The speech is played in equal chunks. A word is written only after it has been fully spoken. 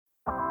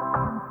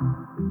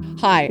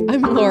Hi,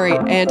 I'm Lori,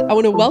 and I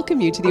want to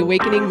welcome you to the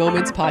Awakening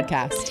Moments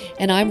podcast.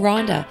 And I'm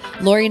Rhonda.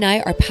 Lori and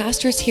I are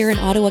pastors here in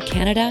Ottawa,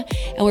 Canada,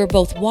 and we're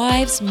both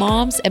wives,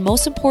 moms, and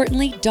most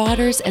importantly,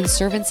 daughters and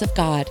servants of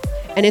God.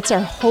 And it's our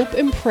hope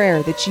and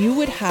prayer that you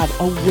would have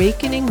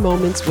awakening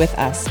moments with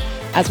us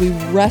as we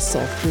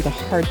wrestle through the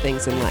hard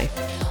things in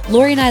life.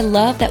 Lori and I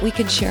love that we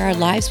can share our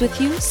lives with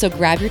you, so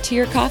grab your tea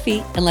or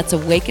coffee and let's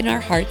awaken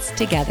our hearts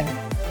together.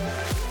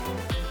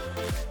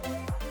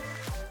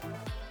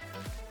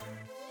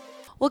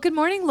 Well, good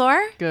morning,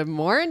 Laura. Good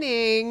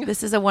morning.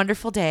 This is a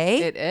wonderful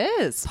day. It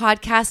is.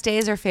 Podcast day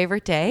is our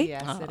favorite day.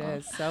 Yes, it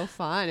is. So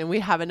fun. And we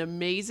have an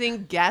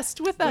amazing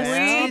guest with us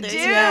We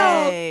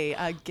today.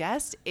 A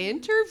guest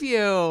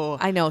interview.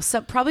 I know.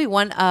 Probably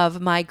one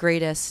of my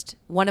greatest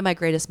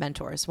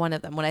mentors, one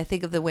of them. When I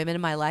think of the women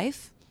in my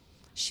life,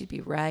 she'd be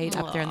right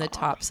up there in the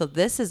top. So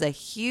this is a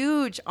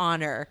huge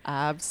honor.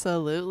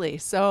 Absolutely.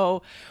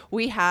 So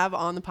we have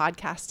on the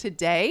podcast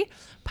today,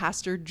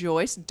 Pastor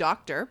Joyce,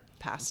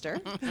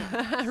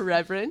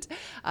 Reverend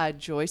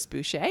Joyce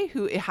Boucher,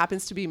 who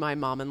happens to be my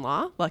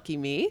mom-in-law, lucky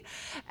me,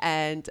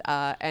 and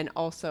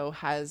also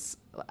has,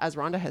 as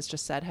Rhonda has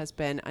just said, has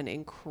been an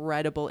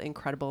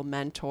incredible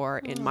mentor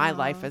in my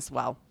life as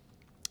well.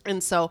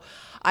 And so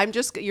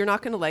you're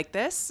not going to like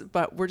this,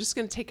 but we're just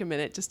going to take a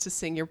minute just to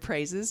sing your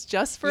praises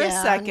just for a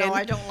second. No,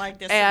 I don't like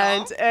this at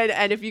all.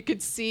 And if you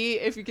could see,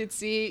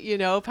 you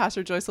know,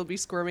 Pastor Joyce will be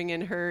squirming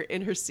in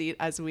her seat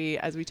as we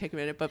take a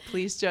minute, but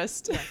please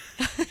just.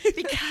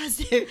 Because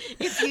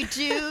if you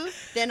do,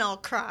 then I'll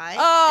cry.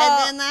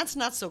 And then that's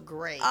not so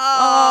great.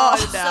 Oh,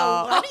 no. So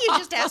why don't you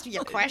just ask me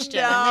a question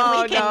and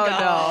then we can go.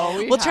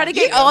 No. We'll try to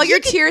get all your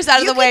tears out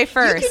of the way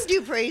first. You can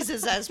do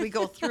praises as we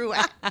go through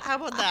it. How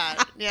about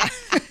that? Yeah.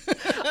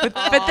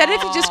 But then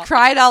if you just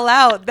cried all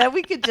out, then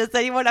we could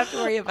then you won't have to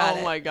worry about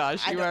it. Oh my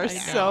gosh, you don't are like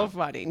so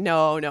funny.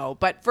 No.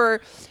 But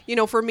for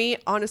me,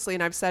 honestly,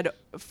 and I've said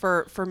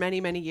for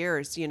many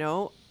years,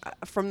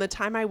 from the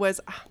time I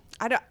was,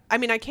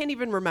 I can't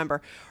even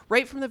remember.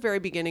 Right from the very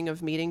beginning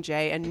of meeting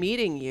Jay and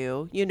meeting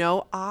you,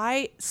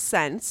 I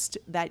sensed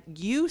that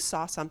you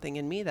saw something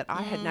in me that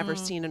I had never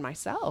seen in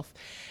myself.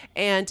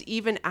 And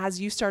even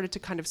as you started to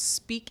kind of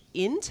speak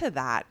into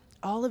that,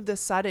 all of a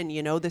sudden,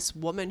 this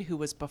woman who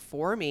was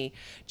before me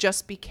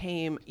just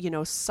became,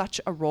 such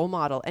a role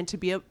model. And to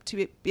be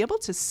able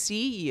to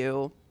see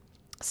you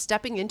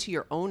stepping into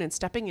your own and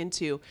stepping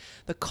into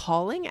the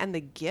calling and the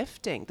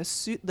gifting,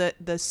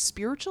 the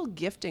spiritual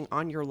gifting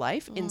on your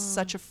life in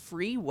such a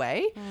free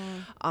way,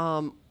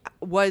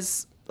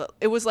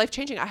 it was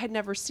life-changing. I had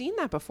never seen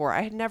that before.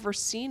 I had never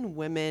seen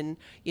women,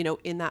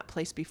 in that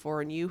place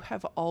before. And you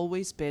have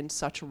always been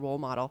such a role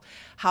model.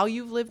 How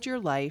you've lived your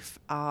life,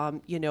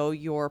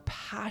 your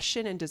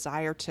passion and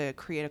desire to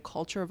create a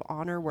culture of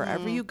honor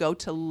wherever you go,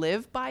 to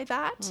live by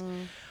that.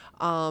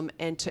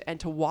 And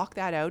to walk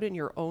that out in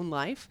your own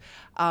life,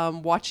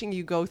 watching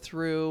you go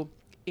through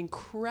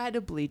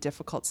incredibly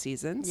difficult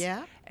seasons,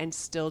 and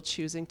still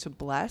choosing to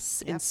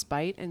bless in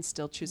spite, and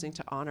still choosing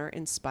to honor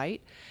in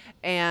spite.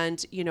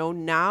 And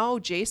now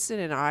Jason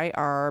and I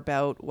are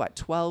about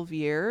 12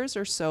 years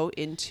or so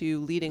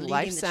into leading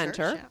Life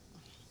Center, church,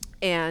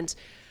 and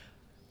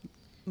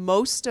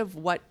most of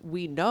what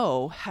we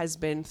know has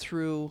been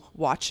through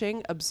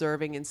watching,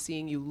 observing, and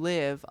seeing you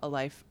live a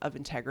life of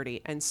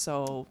integrity. And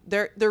so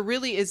there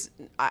really is,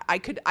 I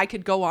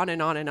could go on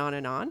and on and on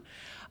and on.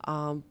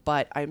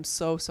 But I'm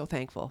so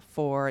thankful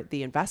for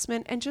the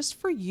investment and just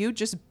for you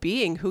just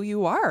being who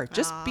you are,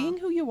 being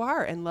who you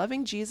are and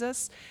loving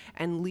Jesus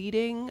and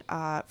leading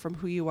from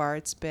who you are.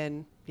 It's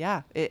been,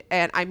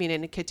 and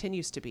it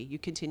continues to be. You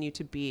continue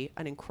to be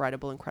an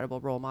incredible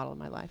role model in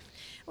my life.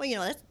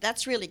 Well,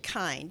 that's really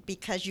kind,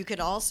 because you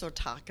could also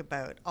talk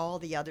about all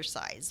the other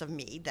sides of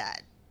me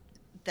that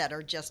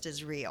are just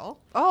as real.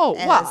 Oh,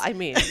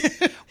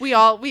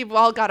 we've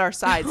all got our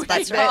sides.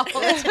 That's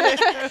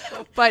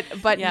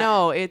but Yeah.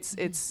 no, it's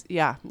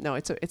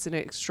an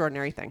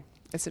extraordinary thing.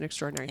 It's an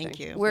extraordinary thing. Thank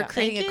you. We're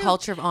creating a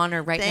culture of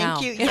honor right now.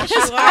 Thank you. Yes, you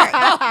are.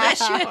 Yes,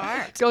 you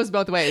are. It goes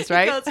both ways,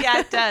 right?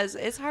 It does.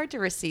 It's hard to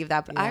receive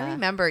that. But I Yeah.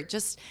 remember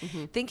just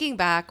thinking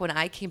back when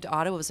I came to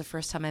Ottawa, was the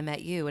first time I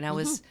met you, and I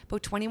was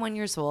about 21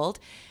 years old.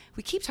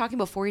 We keep talking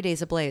about 40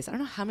 Days Ablaze. I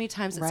don't know how many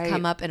times it's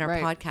come up in our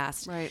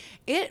podcast. Right.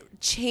 It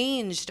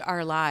changed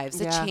our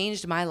lives. It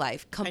changed my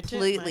life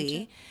completely.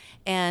 Mine too.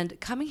 And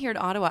coming here to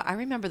Ottawa, I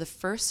remember the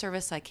first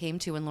service I came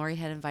to when Lori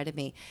had invited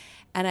me,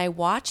 and I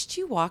watched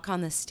you walk on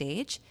the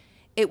stage.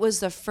 It was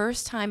the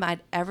first time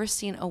I'd ever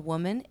seen a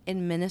woman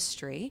in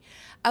ministry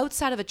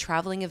outside of a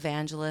traveling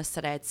evangelist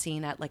that I had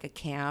seen at like a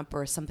camp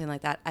or something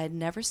like that. I had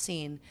never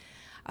seen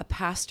a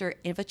pastor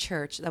of a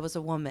church that was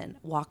a woman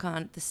walk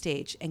on the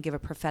stage and give a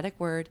prophetic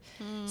word,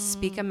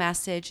 speak a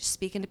message,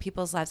 speak into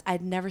people's lives.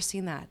 I'd never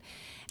seen that.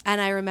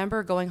 And I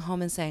remember going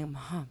home and saying,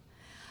 Mom,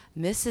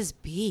 Mrs.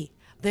 B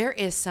there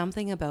is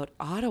something about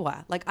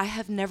Ottawa. Like, I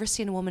have never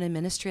seen a woman in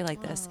ministry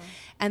like this.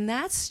 And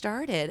that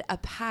started a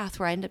path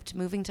where I ended up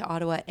moving to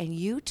Ottawa, and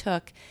you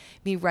took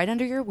me right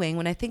under your wing.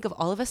 When I think of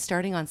all of us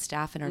starting on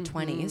staff in our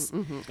 20s,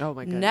 Oh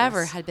my goodness.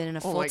 never had been in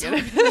a Oh my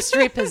full-time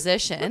ministry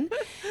position,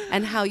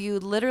 and how you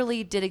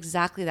literally did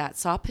exactly that,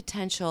 saw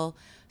potential,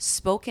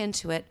 spoke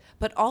into it,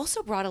 but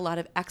also brought a lot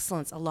of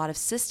excellence, a lot of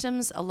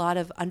systems, a lot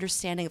of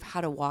understanding of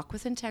how to walk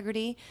with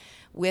integrity,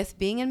 with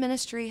being in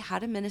ministry, how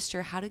to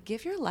minister, how to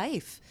give your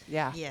life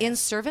Yeah. Yeah. in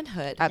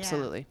servanthood.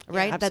 Absolutely.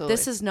 Right? That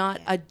this Absolutely. is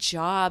not a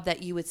job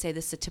that you would say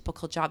this is a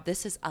typical job.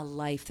 This is a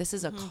life. This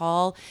is a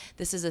call.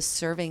 This is a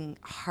serving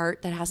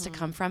heart that has to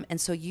come from. And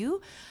so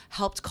you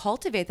helped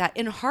cultivate that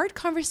in hard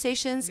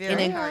conversations,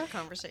 Very in hard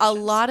conversations. a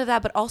lot of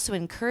that, but also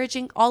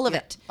encouraging all of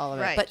it. all of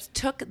it. Right. But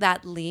took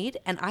that lead.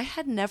 And I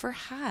had never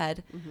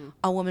had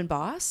a woman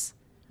boss.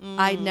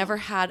 I never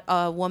had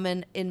a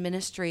woman in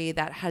ministry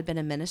that had been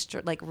a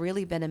minister, like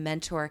really been a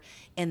mentor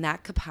in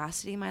that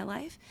capacity in my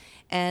life.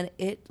 And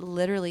it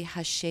literally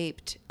has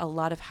shaped a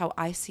lot of how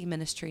I see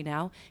ministry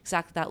now.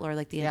 Exactly that, Laura,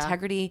 like the Yeah.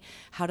 integrity,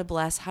 how to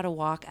bless, how to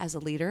walk as a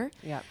leader,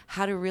 Yep.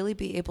 how to really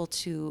be able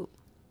to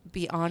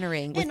be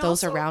honoring with And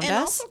those also- around and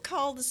us. also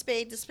call the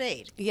spade the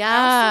spade.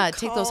 Yeah, Also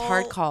take those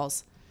hard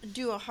calls.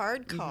 Do a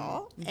hard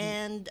call,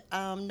 and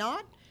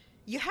not.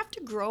 You have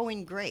to grow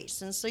in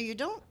grace, and so you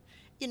don't.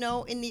 You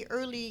know, in the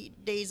early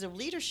days of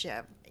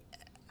leadership,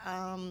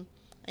 I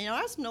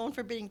was known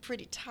for being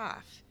pretty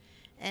tough,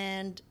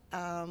 and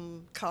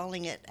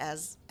calling it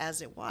as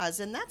it was,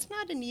 and that's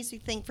not an easy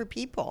thing for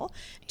people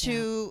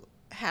to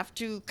have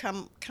to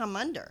come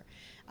under.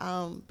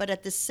 But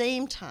at the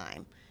same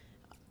time,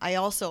 I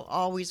also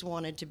always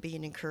wanted to be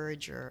an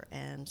encourager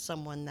and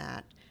someone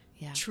that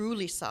Yeah.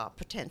 truly saw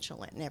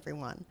potential in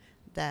everyone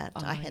that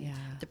I had yeah.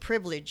 the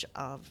privilege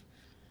of,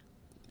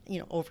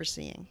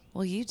 overseeing.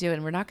 Well, you do,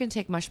 and we're not going to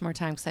take much more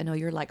time because I know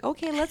you're like,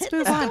 okay, let's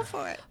move Let's on. go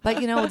for it.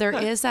 But there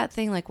is that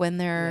thing like when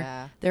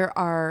Yeah. there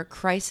are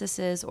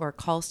crises or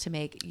calls to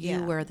make, you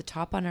Yeah. were the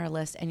top on our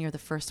list, and you're the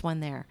first one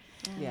there,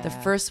 Yeah. the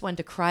first one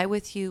to cry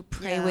with you,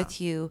 pray Yeah.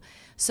 with you.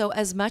 So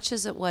as much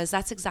as it was,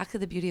 that's exactly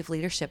the beauty of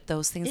leadership.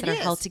 Those things It that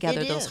are held is.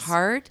 together, It those is.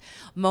 hard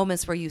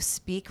moments where you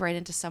speak right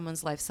into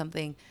someone's life,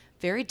 something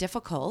very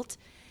difficult.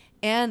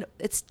 And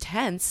it's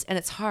tense and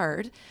it's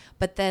hard,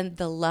 but then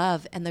the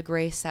love and the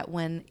grace that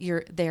when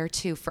you're there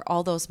too for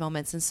all those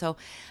moments. And so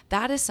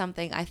that is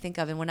something I think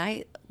of. And when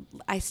I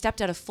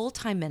stepped out of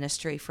full-time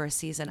ministry for a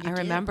season, I did.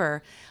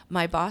 remember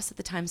my boss at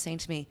the time saying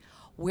to me,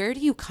 where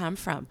do you come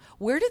from?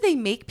 Where do they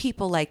make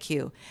people like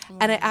you?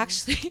 And I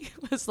actually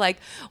was like,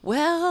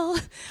 well,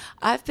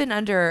 I've been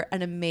under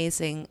an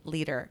amazing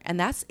leader. And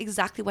that's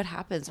exactly what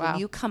happens Wow.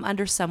 when you come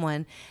under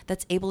someone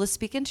that's able to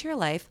speak into your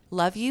life,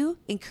 love you,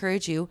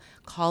 encourage you,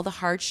 call the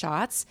hard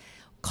shots,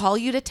 call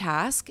you to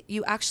task.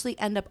 You actually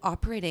end up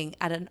operating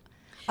at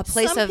a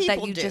place Some of that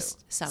people you do.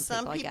 just some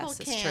people, I guess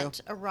it's true.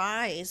 can't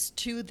arise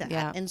to that,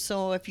 Yeah. and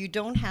so if you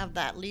don't have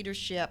that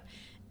leadership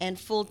and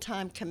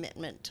full-time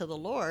commitment to the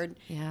Lord,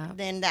 Yeah.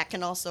 then that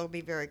can also be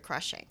very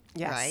crushing,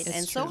 Yes, right? it's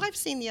And so true. I've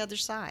seen the other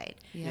side,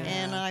 Yeah,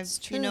 and it's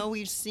true.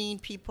 we've seen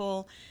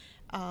people.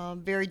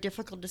 Very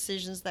difficult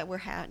decisions that were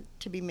had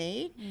to be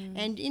made,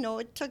 and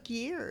it took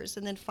years,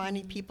 and then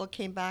finally people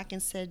came back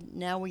and said,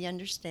 "Now we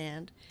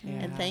understand,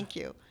 and Yeah. thank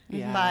you."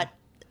 Yeah. But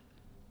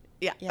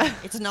Yeah. yeah,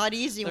 it's not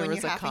easy There when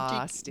was you're a having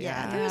cost, to.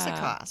 yeah. There is a Yeah.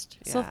 cost.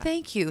 So Yeah.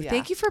 thank you. Yeah.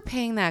 Thank you for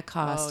paying that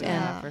cost. Oh,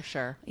 And yeah, for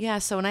sure. yeah,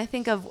 so when I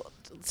think of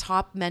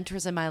top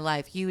mentors in my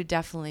life, you would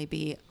definitely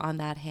be on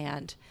that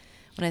hand.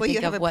 When I Well, think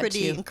you have of a what pretty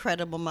you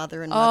incredible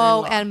mother and Oh,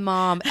 mother-in-law. and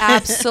mom,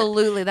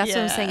 absolutely. That's what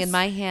I'm saying. In Yes.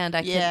 my hand,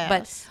 I could.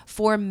 But Yes.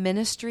 for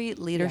ministry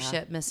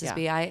leadership, Yeah. Mrs. Yeah.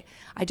 B, I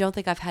don't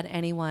think I've had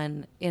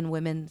anyone in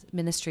women's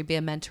ministry be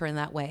a mentor in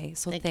that way.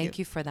 So Thank thank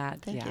you. you for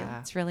that. Thank you.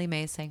 It's really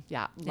amazing.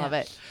 Yeah, love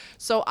it.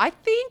 So I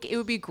think it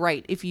would be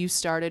great if you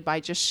started by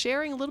just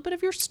sharing a little bit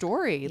of your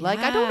story. Like,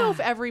 I don't know if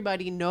Yeah.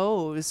 everybody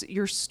knows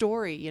your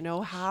story,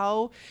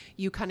 how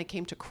you kind of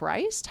came to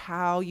Christ,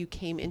 how you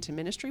came into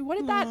ministry. What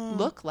did that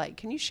look like?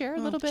 Can you share a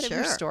little bit of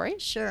your story?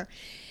 Sure.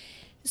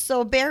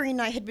 So Barry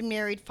and I had been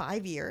married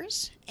 5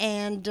 years,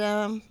 and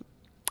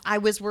I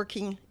was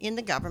working in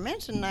the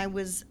government, and I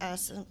was a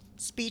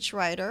speech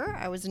writer.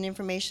 I was an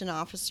information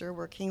officer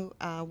working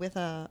with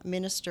a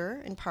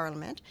minister in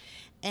Parliament,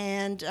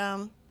 and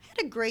had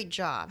a great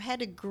job,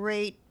 had a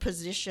great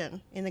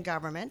position in the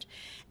government,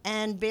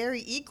 and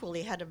Barry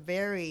equally had a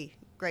very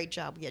great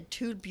job. We had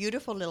 2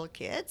 beautiful little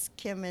kids,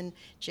 Kim and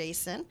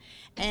Jason,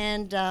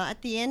 and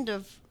at the end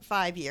of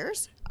 5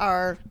 years,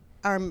 our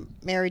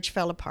marriage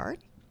fell apart.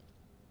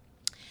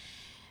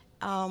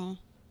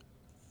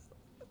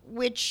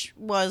 Which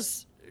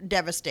was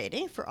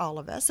devastating for all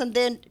of us. And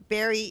then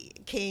Barry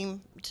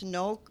came to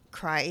know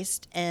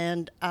Christ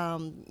and,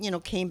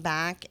 came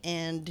back,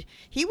 and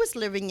he was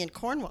living in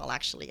Cornwall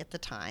actually at the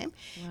time.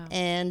 Wow.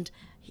 And,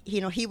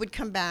 he would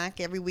come back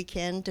every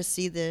weekend to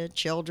see the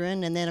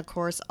children. And then, of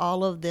course,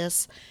 all of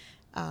this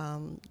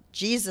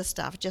Jesus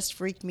stuff just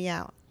freaked me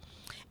out.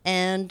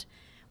 And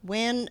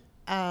when,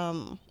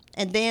 and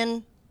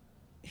then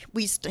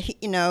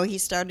he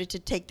started to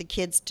take the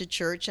kids to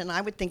church, and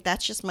I would think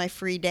that's just my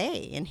free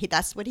day, and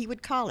that's what he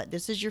would call it.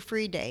 This is your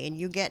free day, and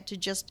you get to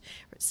just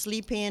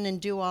sleep in and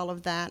do all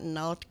of that, and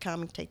I'll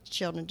come and take the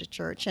children to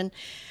church. And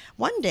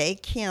one day,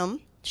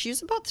 Kim, she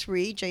was about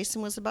 3,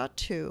 Jason was about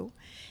 2,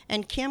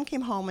 and Kim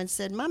came home and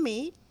said,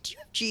 "Mommy, do you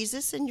have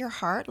Jesus in your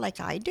heart like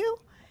I do?"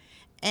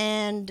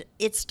 And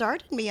it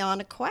started me on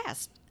a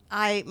quest.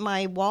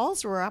 My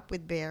walls were up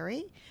with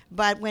Barry,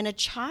 but when a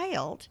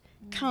child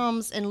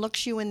comes and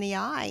looks you in the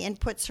eye and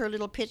puts her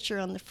little picture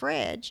on the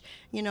fridge,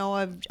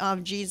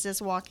 of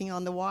Jesus walking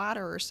on the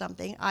water or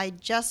something,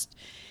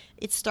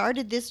 it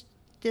started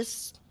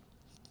this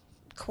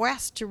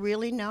quest to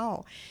really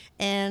know.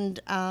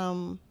 And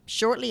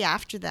shortly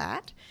after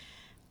that,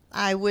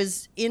 I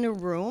was in a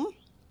room.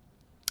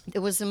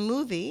 There was a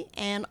movie,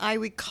 and I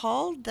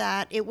recalled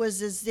that it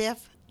was as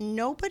if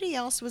nobody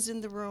else was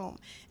in the room.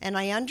 And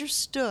I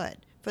understood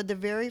for the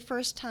very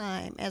first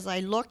time, as I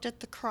looked at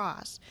the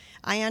cross,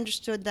 I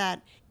understood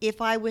that if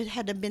I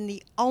had been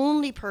the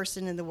only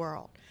person in the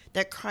world,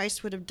 that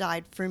Christ would have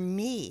died for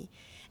me.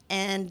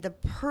 And the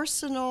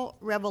personal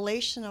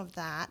revelation of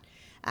that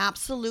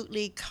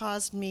absolutely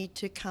caused me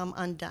to come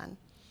undone.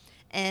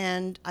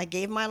 And I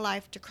gave my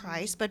life to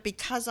Christ, but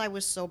because I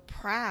was so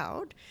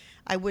proud,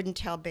 I wouldn't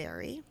tell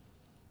Barry.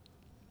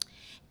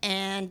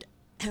 And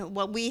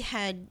what we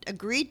had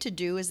agreed to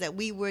do is that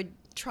we would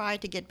try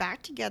to get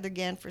back together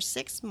again for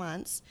 6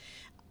 months.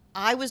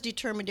 I was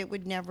determined it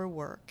would never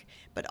work.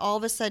 But all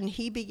of a sudden,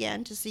 he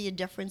began to see a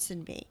difference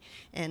in me.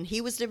 And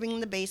he was living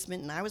in the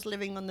basement, and I was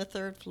living on the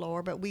 3rd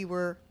floor, but we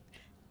were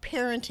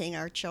parenting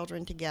our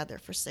children together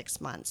for 6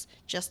 months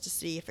just to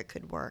see if it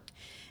could work.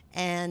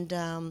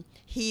 And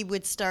he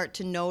would start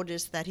to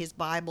notice that his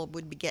Bible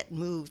would get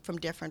moved from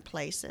different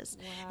places.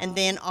 Wow. And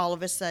then all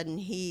of a sudden,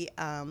 he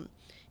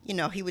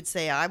would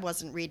say, "I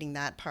wasn't reading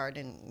that part,"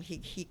 and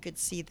he could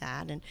see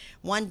that. And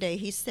one day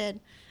he said,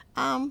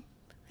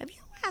 have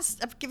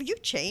you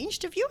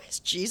changed? Have you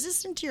asked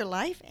Jesus into your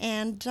life?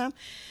 And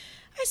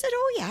I said,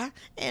 "Oh, yeah,"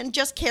 and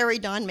just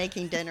carried on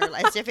making dinner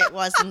as if it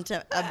wasn't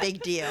a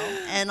big deal.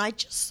 And I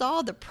just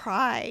saw the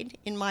pride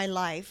in my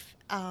life.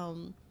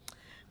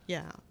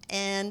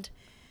 And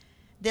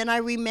then I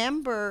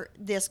remember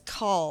this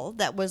call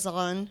that was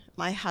on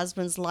my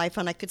husband's life,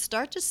 and I could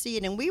start to see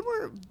it. And we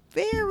were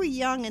very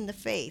young in the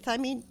faith.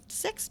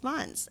 6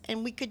 months.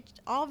 And we could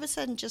all of a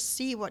sudden just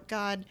see what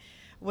God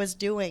was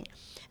doing.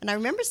 And I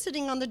remember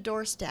sitting on the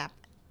doorstep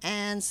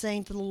and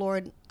saying to the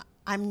Lord,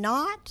 I'm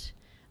not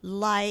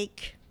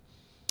like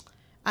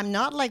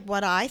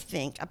what I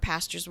think a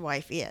pastor's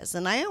wife is.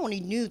 And I only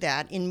knew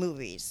that in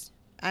movies.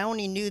 I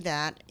only knew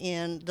that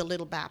in the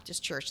little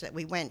Baptist church that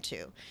we went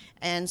to.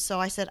 And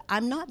so I said,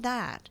 I'm not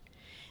that.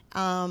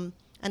 And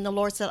the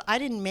Lord said, I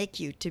didn't make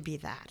you to be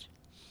that.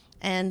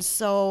 And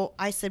so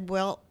I said,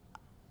 well,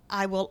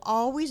 I will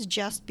always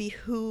just be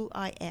who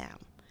I am.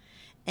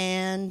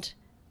 And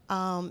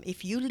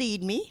if you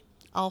lead me,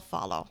 I'll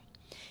follow.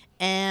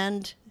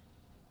 And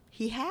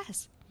he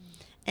has.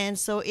 And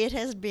so it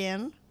has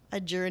been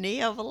a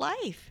journey of a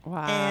life.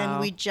 Wow.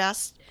 And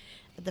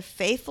the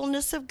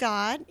faithfulness of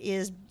God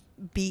is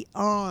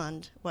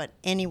beyond what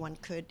anyone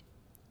could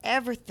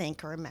ever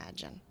think or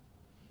imagine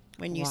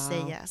when you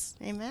say yes.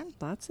 Amen.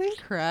 That's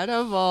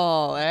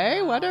incredible.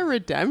 Eh? What a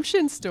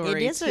redemption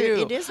story. It is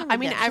a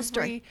redemption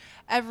story.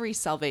 Every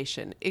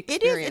salvation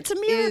experience it's a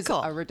miracle.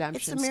 Is a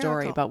redemption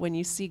story. But when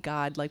you see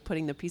God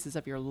putting the pieces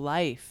of your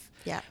life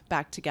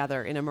back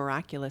together in a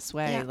miraculous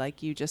way,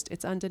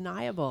 it's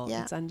undeniable.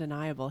 Yeah. It's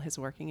undeniable his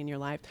working in your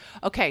life.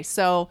 Okay,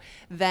 so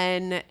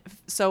then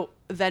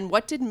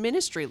what did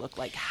ministry look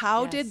like?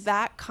 How did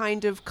that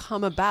kind of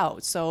come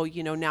about? So,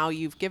 now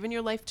you've given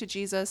your life to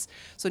Jesus.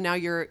 So now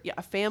you're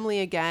a family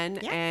again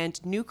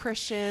and new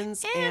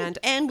Christians.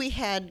 And we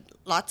had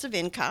lots of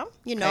income.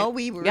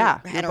 We were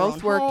had our both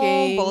own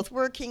working. Home, both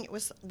working. It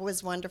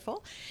was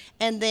wonderful.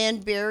 And then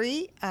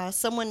Barry,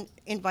 someone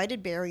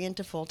invited Barry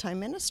into full-time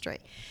ministry.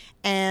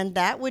 And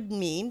that would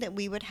mean that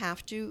we would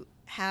have to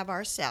have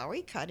our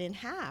salary cut in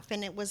half.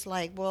 And it was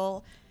like,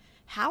 well,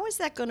 how is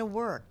that going to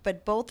work?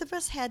 But both of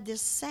us had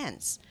this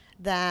sense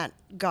that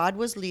God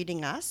was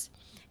leading us.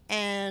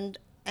 And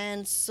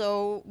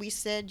so we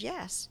said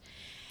yes.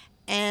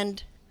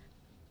 And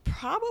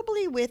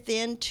probably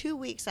within 2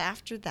 weeks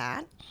after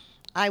that,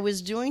 I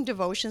was doing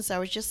devotions. I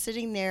was just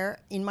sitting there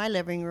in my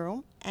living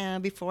room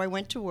before I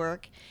went to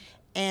work.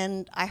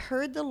 And I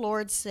heard the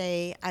Lord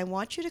say, I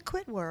want you to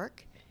quit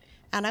work.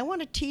 And I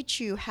want to teach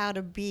you how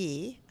to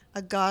be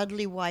a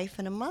godly wife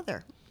and a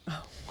mother.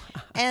 Oh,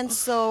 wow. And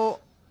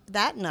so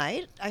that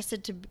night, I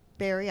said to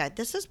Barry,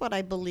 this is what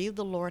I believe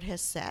the Lord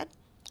has said,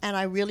 and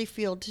I really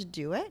feel to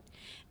do it.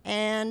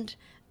 And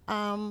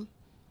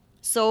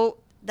so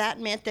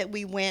that meant that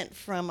we went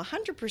from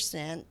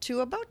 100% to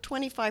about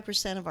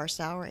 25% of our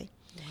salary.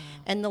 Wow.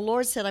 And the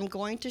Lord said, I'm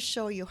going to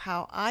show you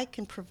how I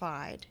can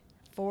provide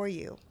for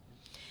you.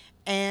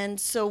 And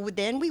so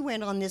then we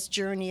went on this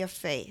journey of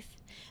faith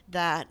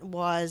that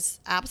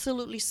was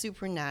absolutely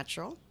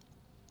supernatural.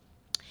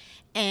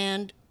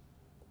 And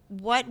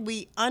what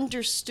we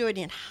understood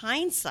in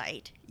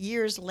hindsight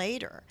years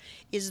later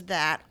is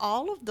that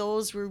all of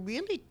those were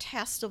really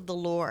tests of the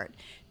Lord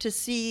to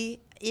see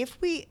if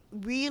we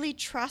really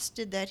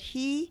trusted that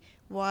He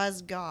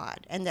was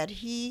God and that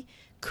He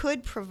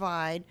could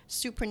provide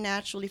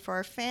supernaturally for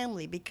our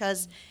family.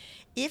 Because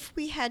if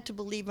we had to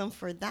believe Him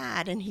for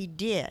that, and He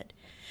did,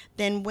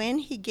 then when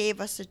He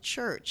gave us a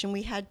church and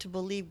we had to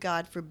believe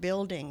God for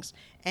buildings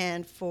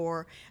and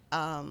for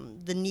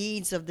the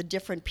needs of the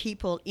different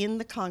people in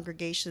the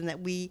congregation that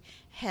we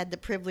had the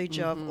privilege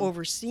of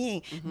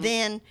overseeing,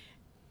 then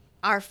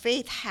our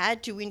faith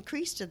had to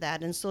increase to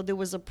that. And so there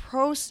was a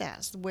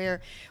process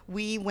where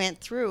we went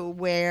through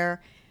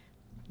where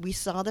we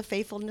saw the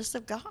faithfulness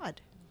of God.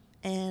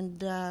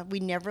 And we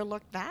never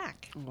looked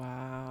back.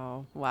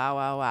 Wow. Wow,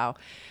 wow, wow.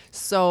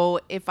 So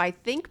if I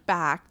think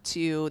back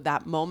to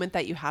that moment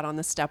that you had on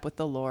the step with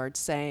the Lord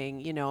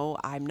saying, you know,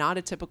 I'm not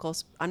a typical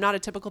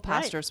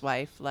pastor's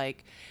wife,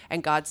 like,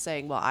 and God's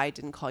saying, well, I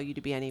didn't call you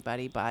to be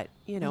anybody, but,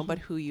 you know, but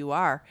who you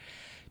are.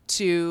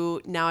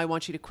 To now I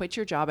want you to quit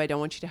your job. I don't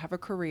want you to have a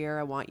career.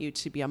 I want you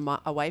to be a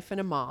wife and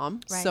a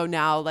mom. Right. So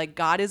now like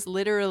God is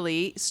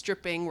literally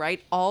stripping,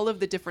 right, all of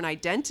the different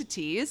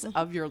identities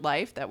of your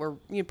life that were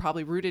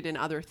probably rooted in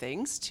other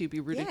things to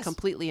be rooted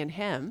completely in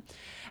Him.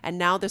 And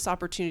now this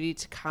opportunity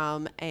to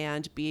come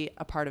and be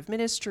a part of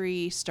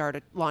ministry,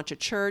 launch a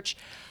church.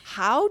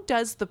 How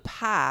does the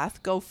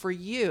path go for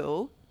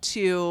you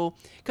to,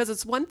 because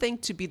it's one thing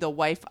to be the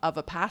wife of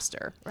a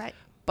pastor. Right.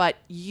 But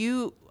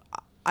you,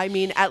 I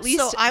mean, at least.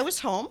 So I was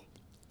home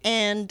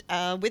and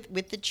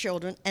with the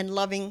children and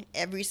loving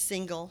every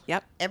single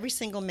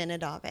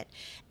minute of it.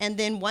 And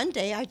then one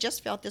day I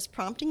just felt this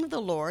prompting of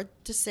the Lord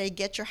to say,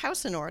 get your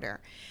house in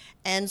order.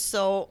 And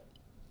so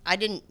I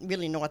didn't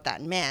really know what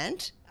that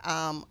meant.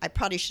 I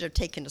probably should have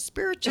taken a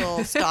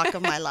spiritual stock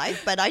of my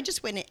life, but I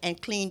just went in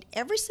and cleaned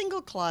every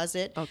single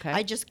closet. Okay.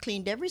 I just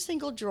cleaned every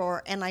single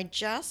drawer, and I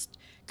just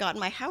got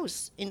my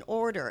house in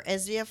order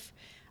as if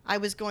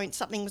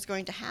something was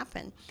going to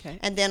happen. Okay.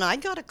 And then I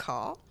got a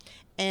call,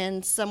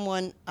 and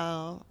someone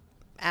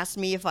asked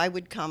me if I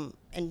would come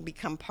and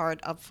become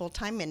part of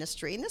full-time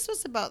ministry. And this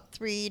was about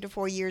 3 to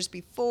 4 years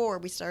before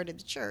we started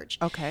the church.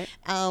 Okay.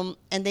 And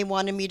they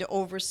wanted me to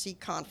oversee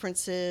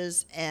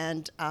conferences,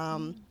 and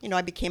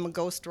I became a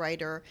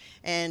ghostwriter,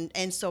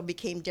 and so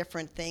became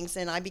different things,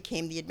 and I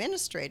became the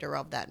administrator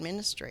of that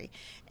ministry.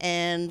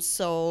 And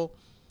so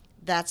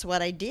that's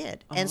what I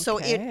did. And so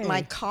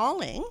my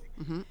calling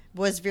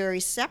was very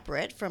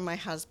separate from my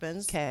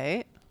husband's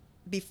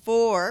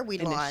before we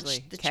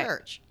launched the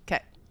church. Okay.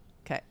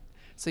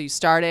 So you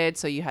started,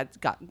 so you're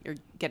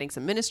getting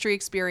some ministry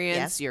experience.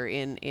 Yes. You're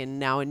in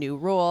now a new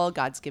role.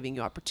 God's giving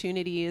you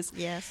opportunities.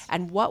 Yes.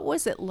 And what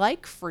was it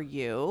like for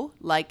you,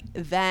 like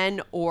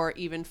then or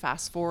even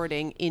fast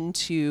forwarding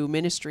into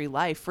ministry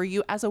life for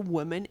you as a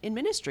woman in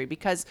ministry?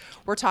 Because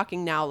we're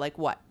talking now like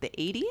what, the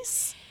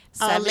 80s?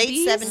 70s?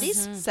 Late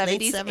 70s.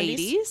 70s,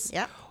 80s?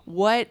 Yeah.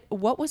 What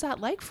was that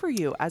like for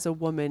you as a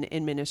woman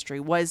in ministry?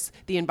 Was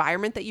the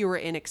environment that you were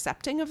in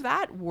accepting of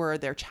that? Were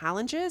there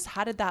challenges?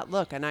 How did that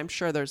look? And I'm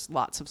sure there's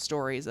lots of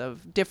stories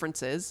of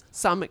differences,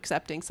 some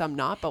accepting, some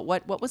not. But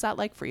what was that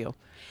like for you?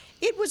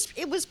 It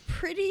was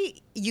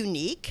pretty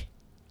unique.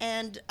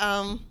 And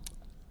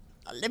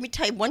let me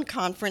tell you one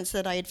conference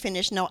that I had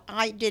finished. Now,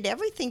 I did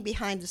everything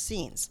behind the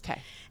scenes.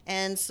 Okay.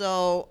 And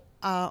so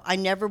I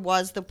never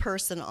was the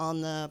person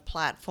on the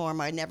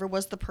platform. I never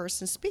was the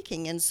person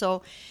speaking. And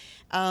so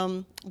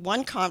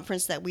one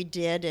conference that we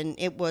did, and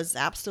it was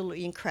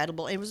absolutely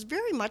incredible. It was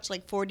very much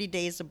like 40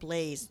 Days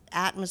Ablaze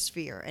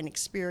atmosphere and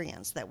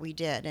experience that we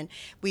did. And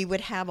we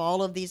would have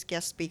all of these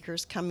guest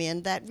speakers come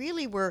in that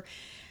really were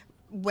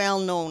well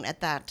known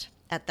at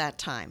that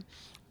time.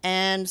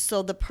 And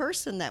so the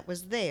person that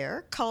was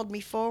there called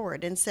me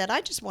forward and said, I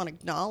just want to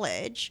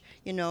acknowledge,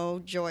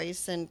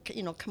 Joyce, and,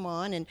 come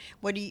on, and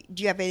do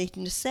you have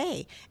anything to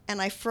say?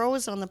 And I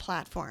froze on the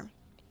platform.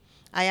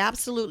 I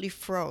absolutely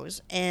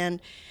froze. And,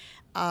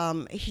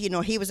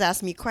 he was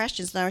asking me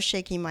questions, and I was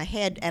shaking my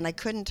head, and I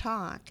couldn't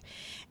talk.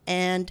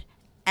 And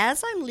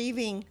as I'm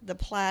leaving the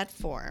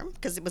platform,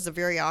 because it was a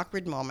very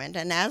awkward moment,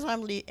 and as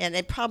I'm and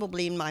it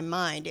probably in my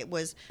mind, it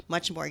was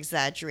much more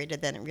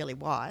exaggerated than it really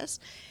was.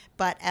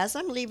 But as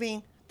I'm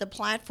leaving the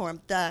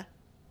platform, the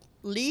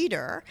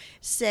leader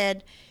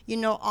said,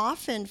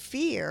 often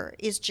fear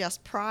is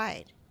just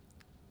pride.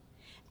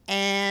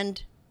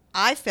 And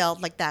I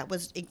felt like that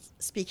was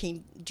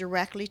speaking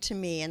directly to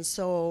me. And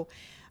so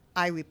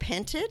I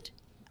repented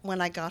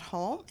when I got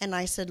home, and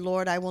I said,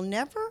 Lord, I will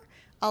never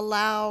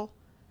allow.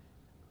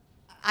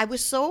 I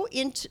was so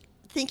into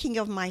thinking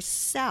of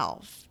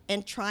myself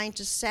and trying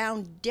to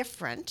sound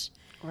different,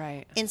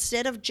 right,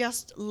 instead of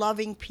just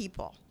loving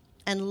people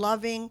and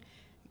loving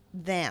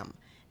them.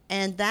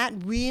 And that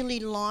really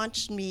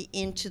launched me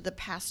into the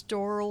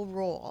pastoral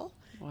role.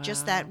 Wow.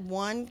 Just that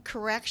one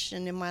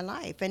correction in my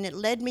life. And it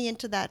led me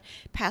into that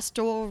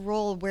pastoral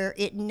role where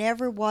it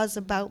never was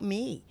about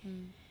me.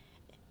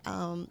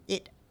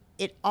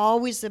 it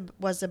always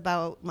was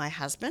about my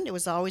husband. It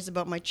was always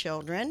about my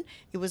children.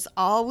 It was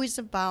always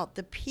about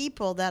the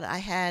people that I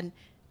had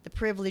the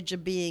privilege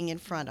of being in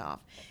front of.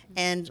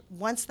 And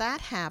once that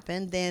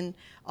happened, then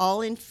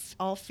all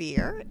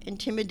fear,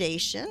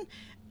 intimidation,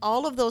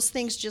 all of those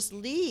things just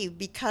leave,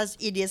 because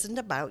it isn't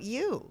about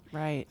you.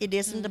 Right. It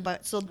isn't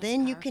about, so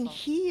then you can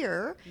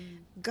hear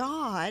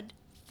God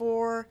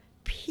for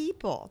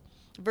people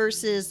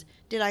versus,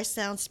 did I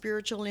sound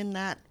spiritual in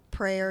that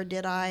prayer?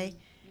 Did I?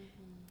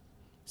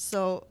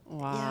 So,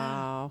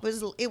 Wow.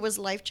 yeah, it was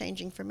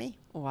life-changing for me.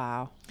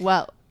 Wow.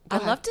 Well, go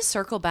I'd ahead. love to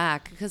circle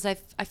back, because I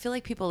feel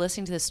like people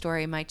listening to this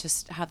story might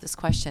just have this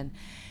question.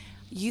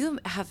 You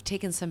have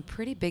taken some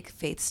pretty big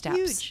faith steps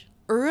Huge.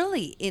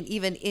 early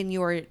in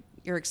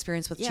your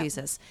experience with Yeah.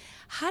 Jesus.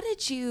 How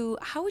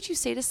would you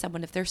say to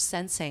someone, if they're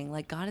sensing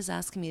like God is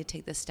asking me to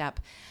take this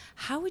step,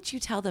 how would you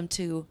tell them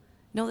to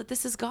know that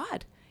this is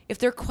God? If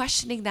they're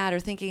questioning that or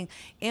thinking,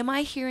 am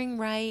I hearing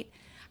right?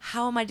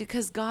 How am I?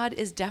 Because God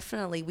is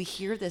definitely, we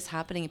hear this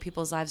happening in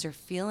people's lives. They're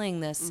feeling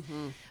this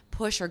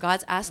push, or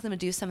God's asking them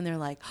to do something. They're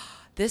like, oh,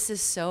 this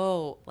is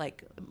so,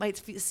 like, it might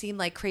seem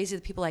like crazy to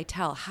the people I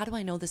tell. How do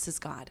I know this is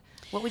God?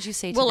 What would you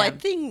say to them? Well, I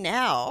think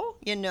now,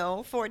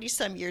 40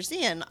 some years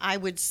in, I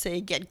would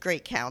say get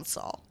great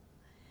counsel.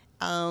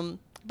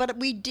 But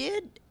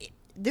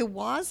there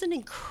was an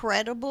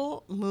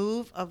incredible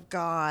move of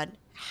God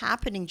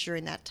happening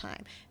during that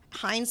time.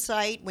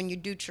 Hindsight, when you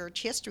do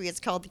church history, it's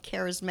called the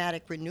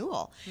charismatic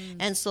renewal.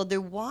 And so there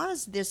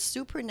was this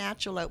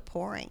supernatural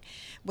outpouring.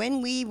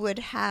 When we would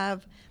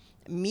have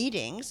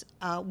meetings,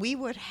 we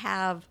would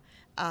have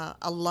a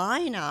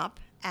lineup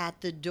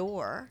at the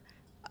door,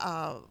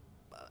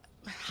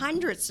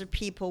 hundreds of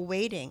people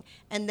waiting.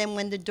 And then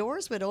when the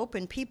doors would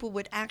open, people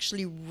would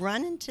actually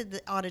run into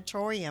the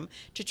auditorium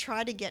to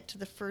try to get to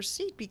the first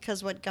seat,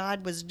 because what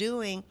God was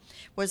doing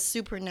was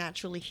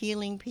supernaturally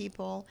healing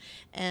people.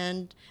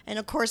 And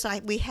of course,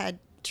 we had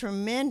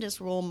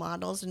tremendous role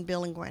models in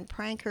Bill and Gwen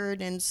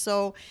Prankard. And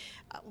so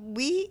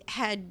we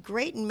had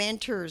great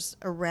mentors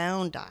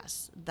around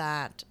us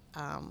that,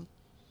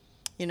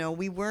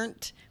 we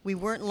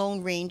weren't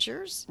lone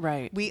rangers.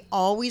 Right. We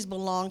always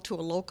belonged to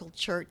a local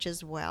church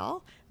as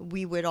well.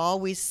 We would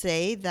always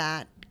say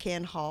that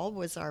Ken Hall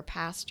was our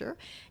pastor,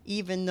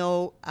 even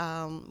though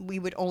we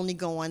would only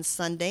go on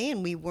Sunday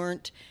and we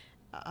weren't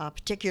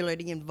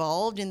particularly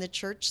involved in the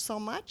church so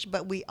much,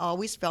 but we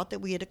always felt that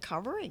we had a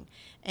covering.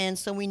 And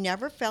so we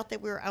never felt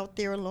that we were out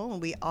there alone.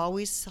 We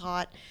always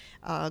sought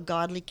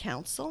godly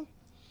counsel.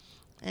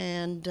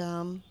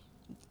 And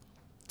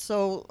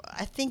so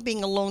I think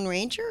being a lone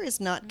ranger is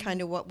not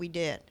kind of what we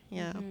did.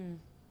 Yeah.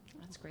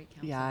 That's great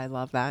counsel. Yeah, I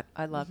love that.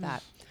 I love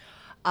that.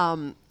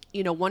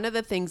 One of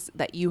the things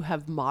that you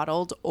have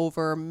modeled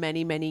over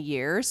many, many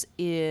years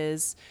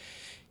is,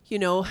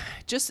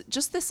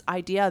 just this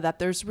idea that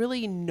there's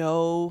really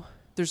no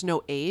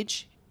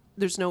age.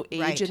 There's no age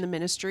Right. in the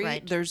ministry.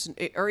 Right.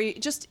 Or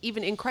just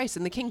even in Christ,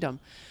 in the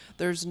kingdom.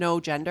 There's no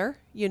gender,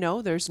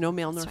 there's no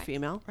male nor That's right.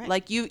 female. Right.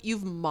 Like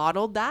you've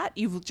modeled that.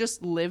 You've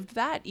just lived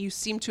that. You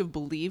seem to have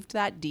believed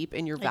that deep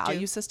in your value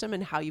do. system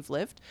and how you've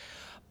lived.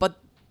 But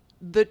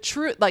the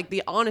truth, like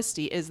the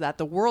honesty, is that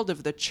the world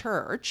of the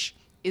church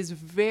is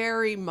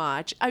very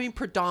much,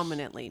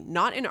 predominantly,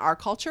 not in our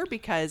culture,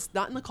 because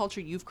not in the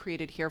culture you've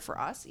created here for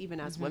us, even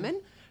as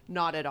women,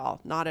 not at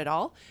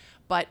all,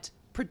 but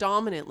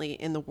predominantly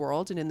in the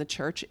world and in the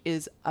church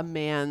is a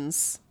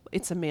man's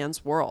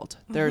world.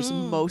 There's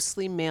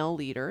mostly male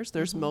leaders.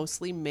 There's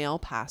mostly male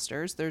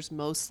pastors. There's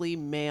mostly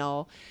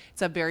male.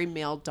 It's a very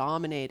male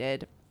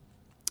dominated,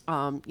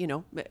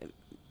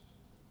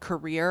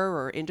 career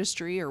or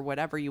industry or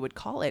whatever you would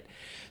call it.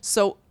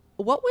 So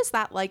what was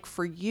that like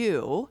for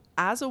you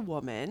as a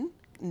woman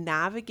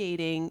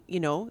navigating,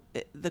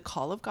 the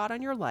call of God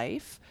on your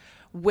life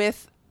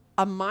with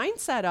a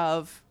mindset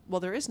of,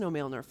 well, there is no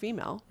male nor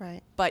female,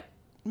 Right. but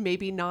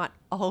maybe not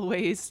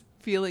always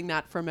feeling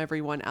that from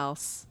everyone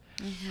else.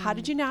 How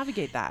did you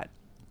navigate that?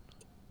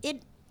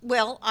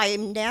 I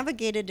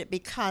navigated it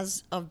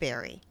because of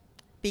Barry,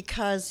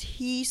 because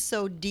he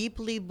so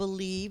deeply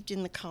believed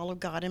in the call of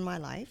God in my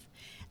life.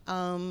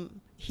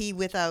 He,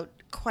 without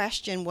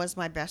question, was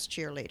my best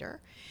cheerleader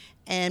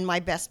and my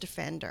best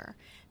defender,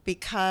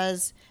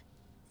 because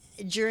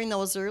during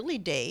those early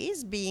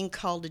days, being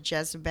called a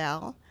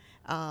Jezebel,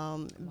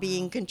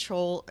 being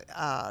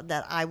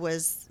that I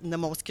was the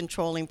most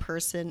controlling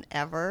person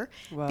ever,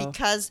 Wow.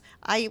 because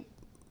I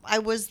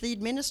was the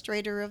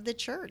administrator of the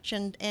church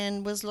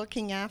and was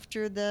looking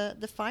after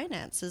the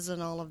finances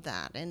and all of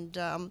that. And,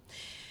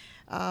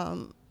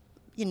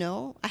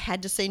 I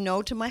had to say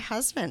no to my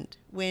husband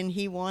when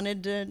he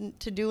wanted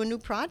to do a new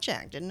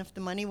project, and if the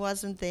money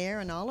wasn't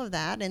there and all of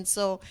that. And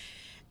so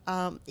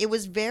it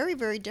was very,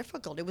 very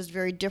difficult. It was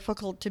very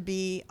difficult to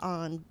be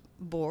on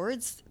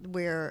boards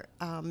where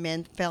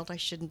men felt I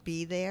shouldn't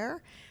be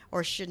there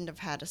or shouldn't have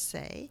had a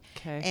say.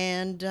 Okay.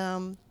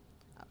 And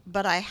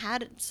but I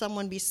had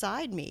someone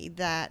beside me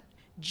that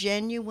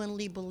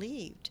genuinely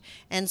believed.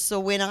 And so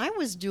when I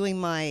was doing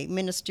my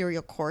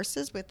ministerial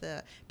courses with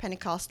the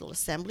Pentecostal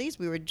assemblies,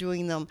 we were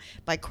doing them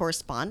by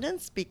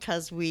correspondence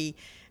because we,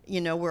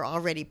 were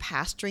already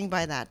pastoring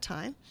by that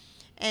time.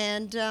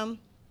 And,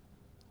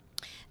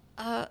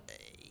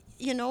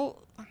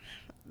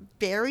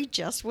 Barry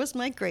just was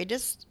my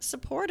greatest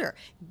supporter.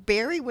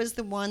 Barry was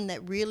the one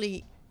that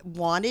really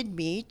wanted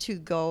me to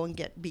go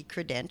and be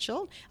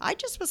credentialed. I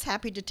just was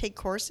happy to take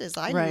courses.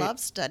 I love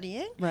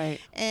studying. Right.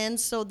 And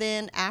so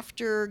then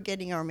after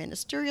getting our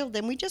ministerial,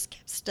 then we just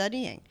kept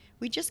studying.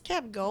 We just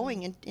kept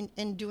going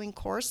and doing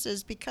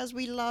courses because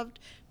we loved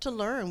to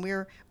learn.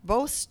 We're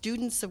both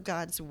students of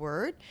God's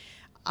Word.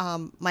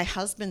 My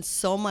husband,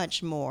 so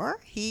much more.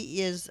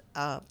 He is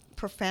a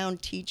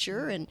profound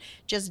teacher and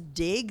just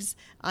digs.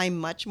 I'm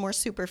much more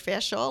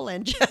superficial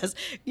and just,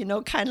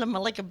 kind of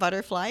like a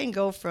butterfly and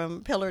go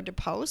from pillar to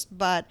post.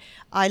 But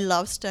I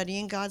love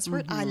studying God's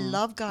Word. I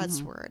love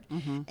God's Word.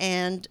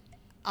 And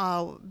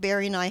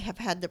Barry and I have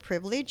had the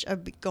privilege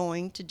of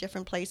going to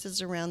different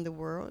places around the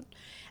world.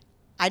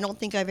 I don't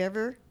think I've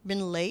ever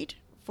been late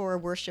for a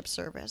worship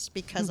service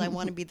because I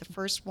want to be the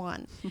first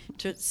one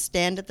to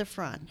stand at the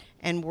front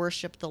and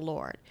worship the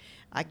Lord.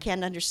 I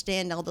can't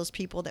understand all those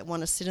people that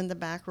want to sit in the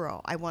back row.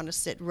 I want to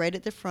sit right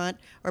at the front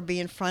or be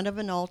in front of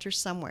an altar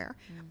somewhere,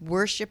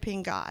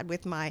 worshiping God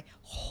with my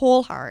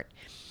whole heart.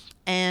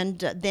 And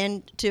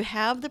then to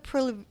have the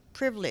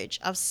privilege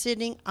of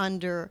sitting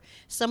under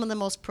some of the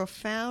most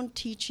profound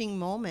teaching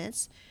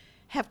moments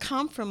have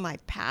come from my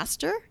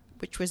pastor,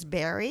 which was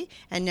Barry,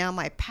 and now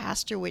my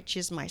pastor, which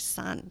is my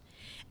son.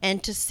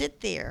 And to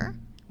sit there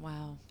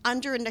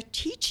under a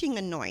teaching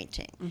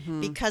anointing,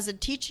 because a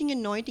teaching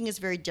anointing is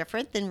very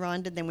different than,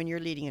 Rhonda, than when you're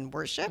leading in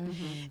worship.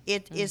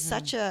 It is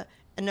such an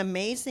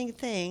amazing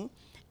thing.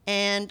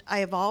 And I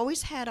have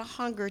always had a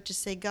hunger to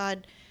say,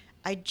 God,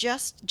 I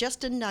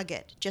just a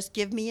nugget. Just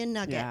give me a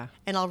nugget,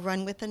 and I'll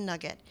run with a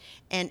nugget.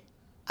 And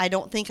I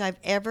don't think I've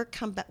ever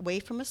come away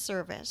from a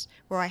service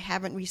where I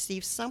haven't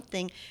received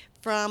something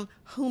from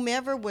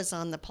whomever was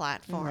on the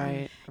platform.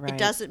 Right. It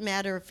doesn't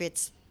matter if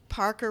it's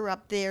Parker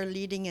up there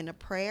leading in a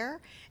prayer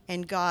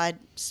and God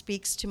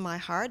speaks to my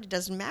heart. It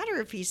doesn't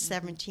matter if he's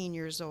 17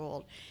 years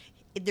old.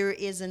 There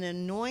is an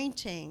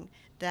anointing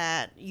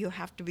that you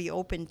have to be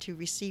open to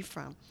receive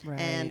from. Right.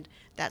 And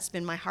that's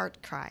been my heart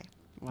cry.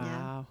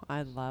 Wow. Yeah.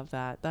 I love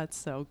that. That's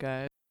so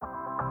good.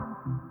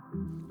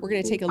 We're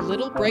going to take a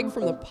little break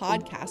from the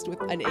podcast with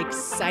an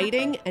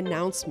exciting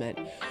announcement.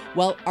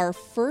 Well, our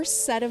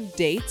first set of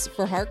dates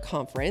for Heart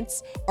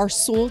Conference are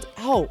sold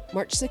out.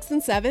 March 6th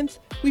and 7th,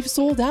 we've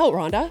sold out,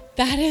 Rhonda.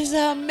 That is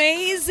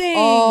amazing.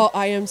 Oh,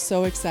 I am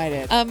so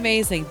excited.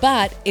 Amazing.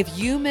 But if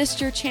you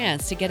missed your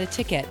chance to get a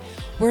ticket,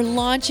 we're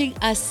launching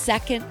a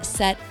second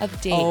set of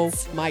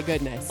dates. Oh, my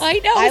goodness. I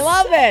know. I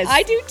love this.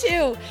 I do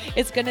too.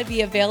 It's going to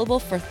be available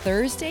for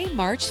Thursday,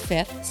 March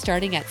 5th,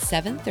 starting at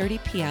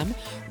 7:30 p.m.,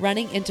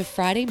 running into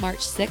Friday, March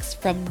 6th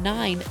from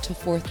 9 to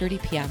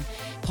 4:30 p.m.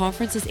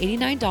 Conference is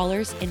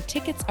 $89 and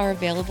tickets are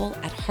available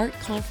at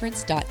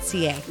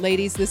heartconference.ca.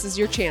 Ladies, this is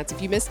your chance.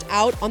 If you missed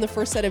out on the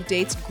first set of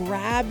dates,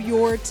 grab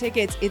your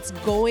tickets. It's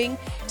going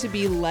to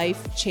be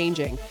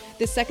life-changing.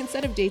 This second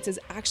set of dates is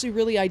actually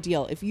really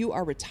ideal. If you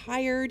are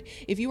retired,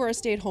 if you are a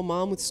stay-at-home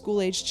mom with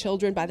school-aged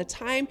children, by the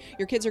time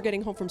your kids are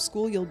getting home from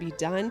school, you'll be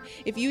done.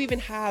 If you even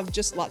have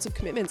just lots of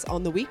commitments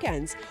on the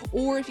weekends,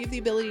 or if you have the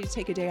ability to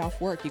take a day off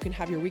work, you can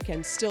have your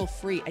weekend still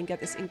free and get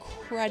this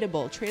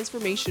incredible,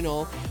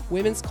 transformational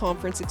women's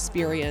conference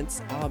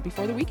experience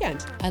before the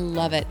weekend. I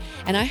love it.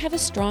 And I have a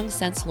strong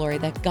sense, Lori,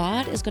 that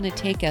God is going to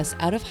take us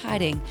out of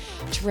hiding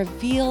to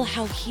reveal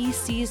how he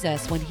sees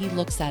us when he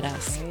looks at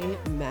us.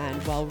 Amen.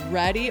 Well,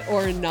 ready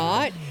or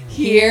not,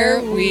 here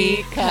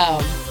we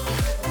come.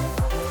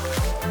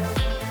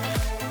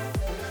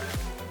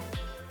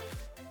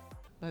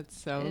 That's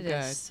so good. It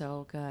is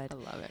so good. I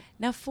love it.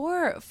 Now,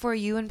 for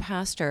you and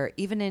Pastor,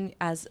 even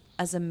as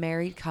a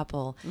married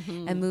couple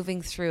and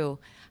moving through,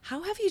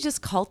 how have you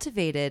just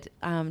cultivated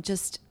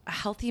just a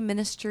healthy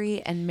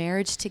ministry and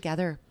marriage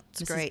together?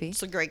 It's great.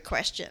 It's a great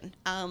question.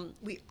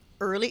 We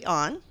early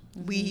on,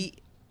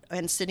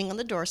 and sitting on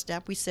the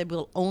doorstep, we said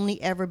we'll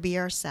only ever be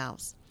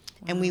ourselves.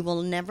 Wow. And we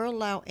will never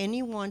allow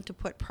anyone to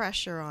put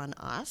pressure on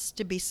us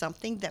to be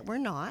something that we're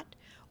not,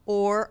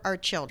 or our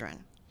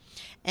children.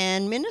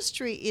 And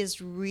ministry is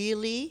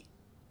really,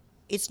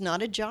 it's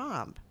not a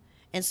job.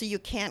 And so you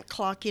can't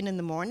clock in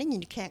the morning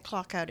and you can't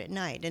clock out at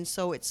night. And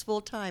so it's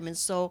full time. And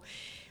so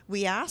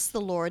we asked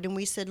the Lord and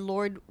we said,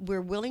 Lord,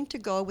 we're willing to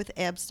go with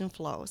ebbs and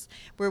flows.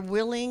 We're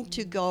willing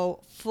to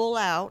go full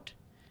out,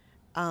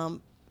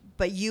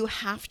 but you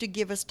have to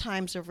give us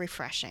times of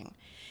refreshing.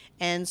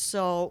 And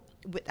so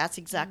that's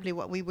exactly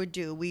what we would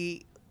do.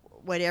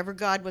 Whatever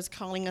God was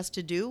calling us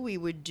to do, we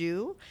would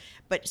do.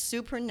 But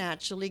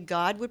supernaturally,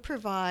 God would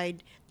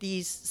provide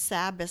these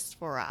Sabbaths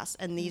for us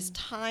and these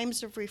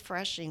times of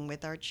refreshing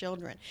with our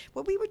children.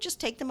 Well, we would just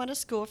take them out of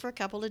school for a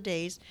couple of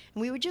days,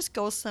 and we would just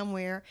go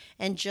somewhere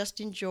and just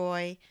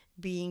enjoy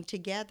being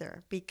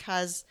together.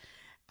 Because,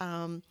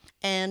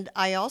 and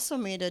I also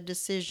made a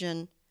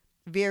decision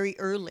very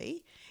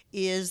early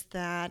is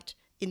that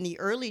in the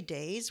early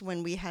days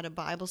when we had a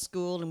Bible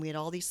school and we had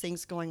all these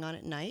things going on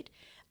at night,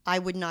 I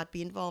would not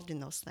be involved in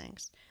those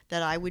things,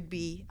 that I would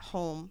be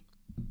home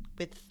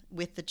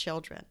with the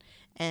children.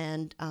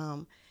 And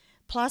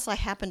plus, I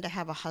happen to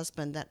have a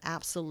husband that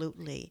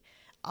absolutely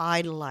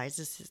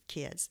idolizes his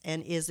kids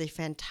and is a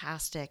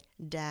fantastic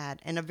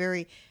dad and a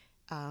very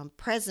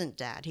present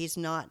dad. He's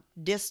not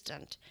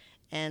distant.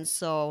 And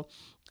so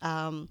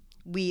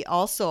we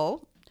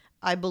also,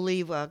 I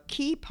believe a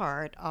key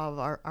part of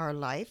our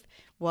life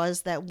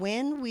was that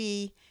when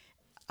we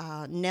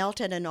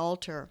knelt at an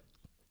altar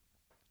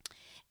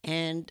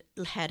and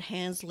had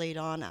hands laid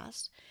on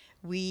us,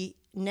 we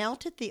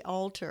knelt at the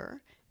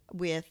altar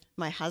with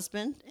my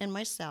husband and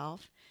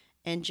myself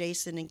and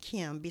Jason and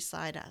Kim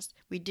beside us.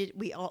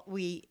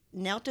 We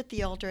knelt at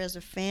the altar as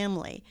a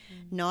family,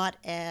 not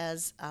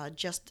as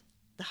just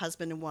the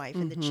husband and wife,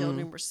 and the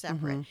children were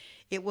separate.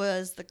 It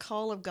was the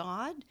call of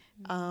God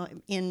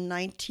in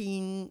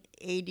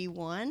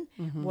 1981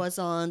 was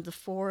on the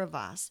four of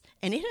us,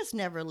 and it has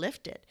never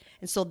lifted.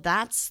 And so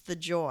that's the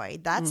joy.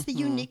 That's the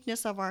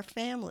uniqueness of our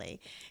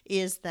family,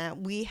 is that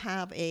we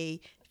have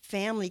a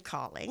family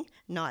calling,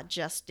 not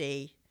just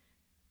a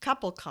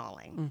couple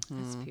calling.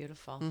 That's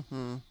beautiful.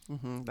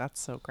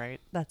 That's so great.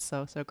 That's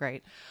so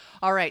great.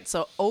 All right.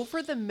 So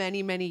over the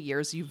many, many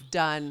years, you've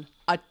done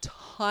a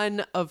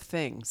ton of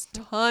things,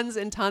 tons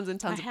and tons and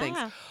tons of things.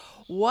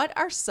 What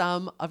are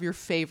some of your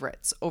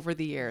favorites over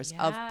the years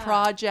of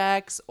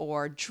projects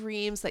or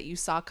dreams that you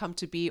saw come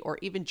to be, or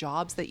even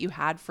jobs that you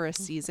had for a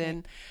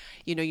season?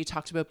 You know, you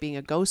talked about being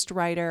a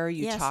ghostwriter.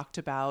 You talked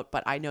about,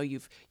 but I know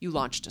you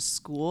launched a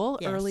school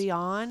early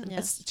on,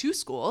 two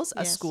schools,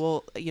 a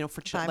school, you know,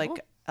 for like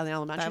an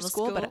elementary Bible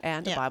school, school.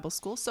 and a Bible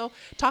school. So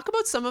talk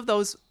about some of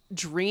those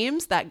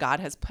dreams that God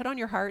has put on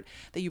your heart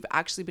that you've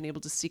actually been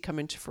able to see come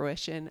into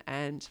fruition.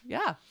 And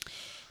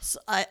So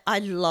I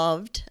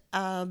loved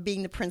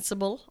being the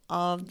principal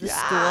of the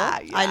school.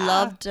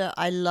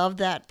 I loved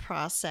that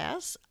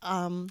process.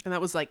 And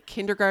that was like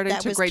kindergarten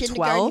That to was grade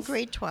kindergarten, 12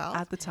 grade 12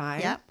 at the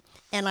time. Yep.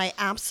 And I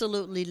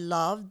absolutely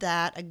loved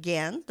that,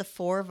 again, the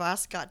four of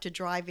us got to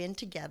drive in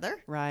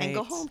together and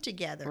go home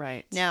together.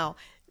 Right. Now,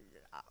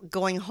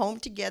 going home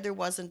together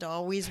wasn't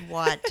always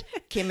what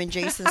Kim and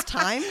Jason's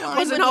timeline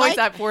Wasn't would always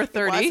like. at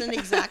 4:30. It wasn't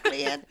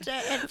exactly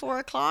at 4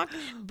 o'clock.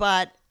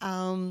 But,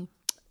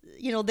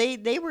 you know,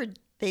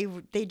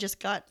 they just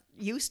got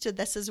used to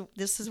this is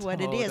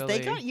what it is. They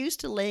got used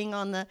to laying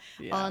on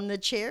the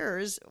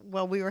chairs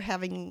while we were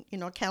having, you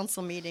know, a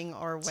council meeting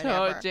or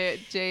whatever. So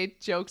Jay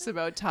jokes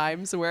about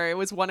times where it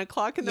was 1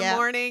 o'clock in the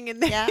morning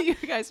and then you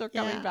guys are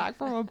coming back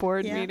from a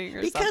board meeting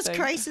or because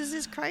something. crisis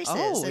is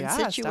crisis, and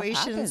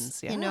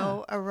situations you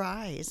know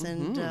arise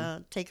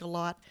and take a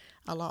lot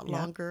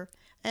longer.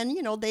 And,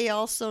 you know, they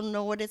also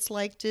know what it's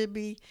like to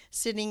be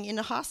sitting in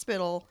a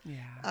hospital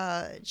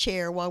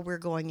chair while we're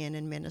going in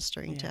and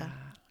ministering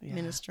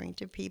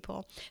to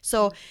people.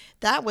 So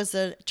that was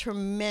a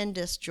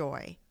tremendous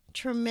joy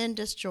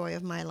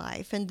of my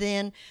life. And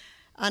then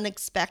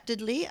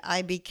unexpectedly,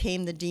 I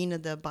became the dean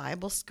of the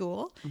Bible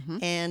school.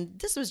 And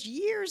this was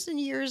years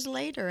and years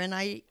later. And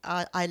I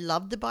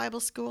loved the Bible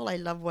school. I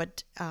loved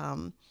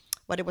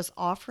what it was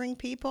offering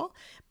people,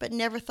 but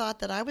never thought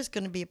that I was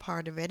going to be a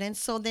part of it. And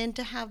so then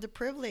to have the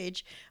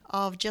privilege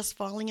of just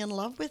falling in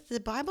love with the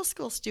Bible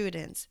school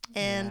students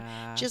and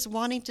just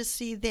wanting to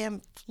see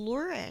them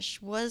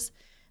flourish was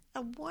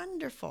a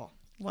wonderful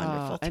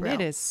thrill. And it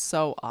is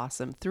so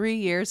awesome. 3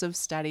 years of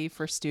study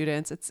for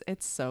students. It's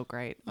so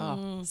great.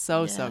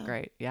 So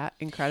great. Yeah,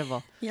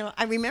 incredible. You know,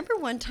 I remember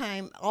one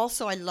time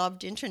also I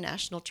loved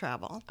international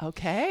travel.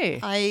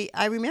 Okay.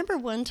 I remember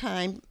one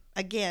time,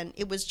 again,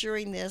 it was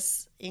during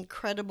this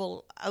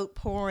incredible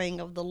outpouring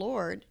of the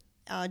Lord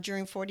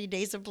during 40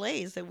 Days of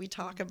Blaze that we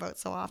talk about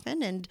so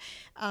often. And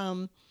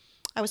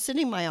I was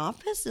sitting in my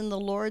office and the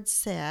Lord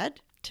said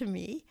to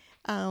me,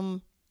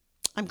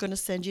 I'm going to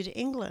send you to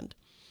England.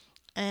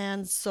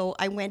 And so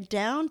I went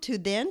down to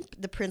then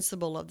the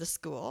principal of the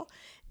school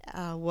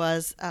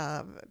was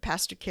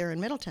Pastor Karen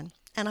Middleton.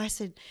 And I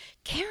said,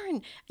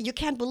 Karen, you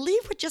can't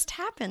believe what just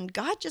happened.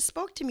 God just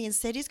spoke to me and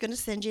said he's going to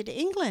send you to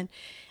England.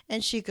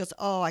 And she goes,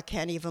 oh, I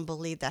can't even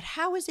believe that.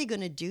 How is he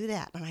going to do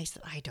that? And I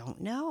said, I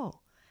don't know,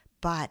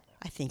 but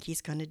I think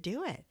he's going to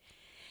do it.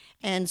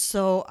 And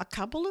so a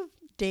couple of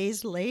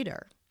days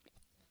later,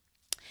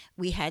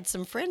 we had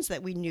some friends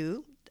that we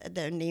knew.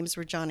 Their names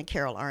were John and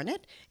Carol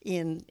Arnott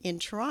in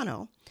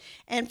Toronto.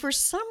 And for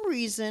some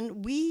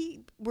reason,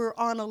 we were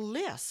on a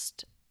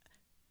list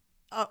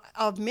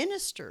of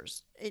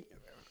ministers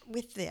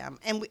with them.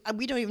 And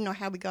we don't even know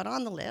how we got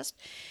on the list.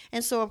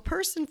 And so a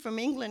person from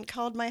England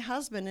called my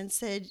husband and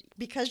said,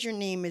 because your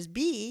name is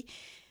B,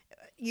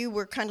 you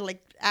were kind of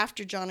like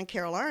after John and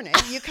Carol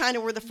Arnott. You kind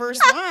of were the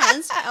first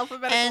ones.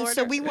 Alphabetical order.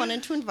 So we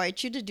wanted to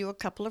invite you to do a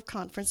couple of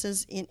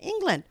conferences in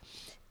England.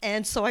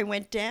 And so I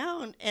went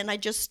down and I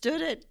just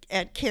stood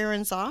at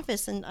Karen's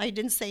office and I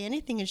didn't say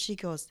anything. And she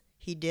goes,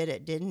 he did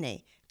it, didn't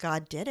he?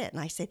 God did it. And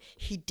I said,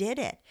 he did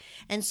it.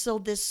 And so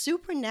this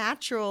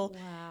supernatural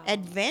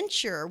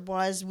adventure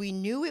was, we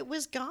knew it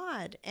was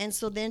God. And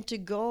so then to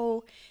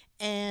go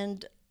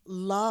and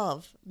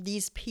love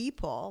these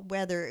people,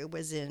 whether it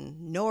was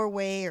in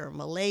Norway or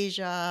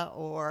Malaysia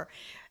or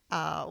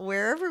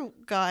wherever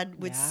God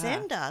would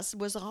send us,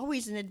 was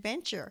always an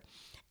adventure.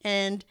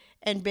 And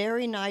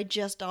Barry and I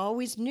just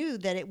always knew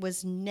that it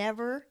was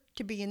never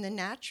to be in the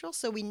natural,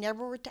 so we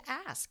never were to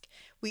ask.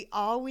 We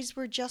always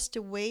were just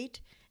to wait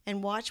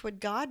and watch what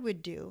God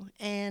would do.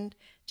 And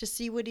to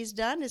see what he's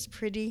done is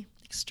pretty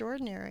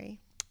extraordinary.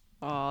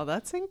 Oh,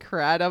 that's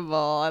incredible.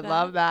 I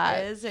love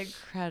that. That is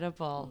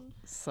incredible.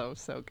 So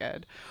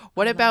good.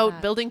 What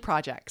about building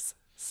projects?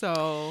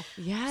 So,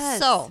 Yes.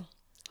 So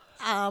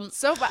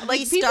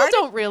like people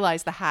don't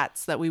realize the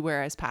hats that we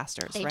wear as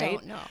pastors, they right?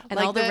 don't know. And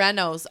like all the the-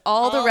 renos, and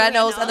all the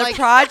the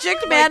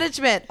project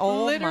management.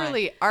 Oh,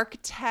 Literally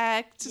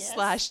architect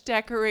Yes. /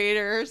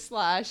 decorator /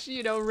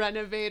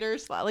 renovator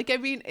 / like, I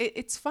mean,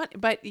 it's fun,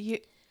 but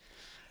you've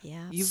we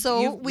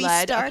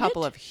led a started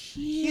couple of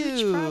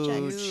huge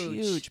projects.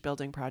 huge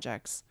building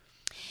projects.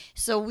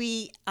 So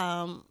we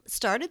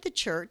started the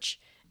church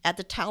at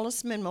the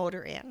Talisman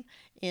Motor Inn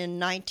in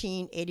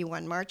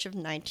 1981, March of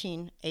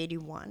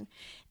 1981.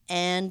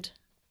 And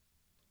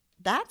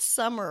that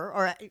summer,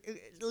 or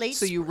late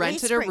So you late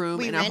rented a spring, room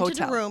we in a rented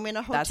hotel. a room in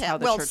a hotel. That's how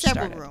the well, church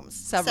several started. rooms.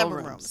 Several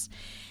rooms.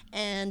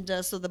 And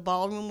so the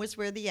ballroom was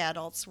where the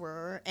adults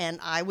were, and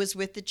I was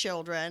with the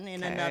children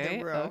in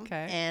another room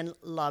and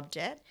loved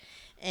it.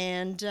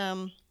 And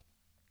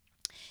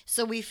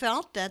so we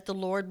felt that the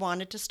Lord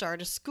wanted to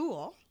start a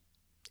school,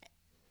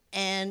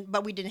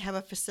 but we didn't have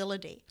a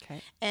facility.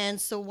 Okay. And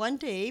so one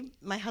day,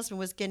 my husband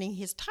was getting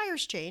his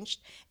tires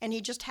changed, and he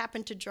just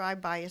happened to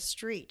drive by a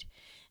street.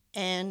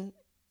 And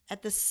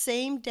at the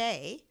same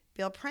day,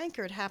 Bill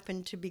Prankard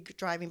happened to be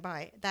driving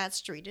by that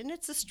street. And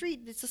it's a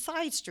street, it's a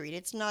side street.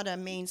 It's not a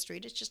main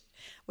street. It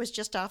was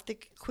just off the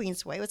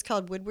Queensway. It was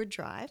called Woodward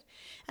Drive.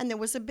 And there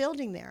was a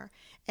building there.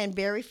 And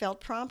Barry felt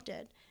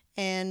prompted.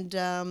 And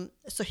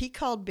so he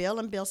called Bill,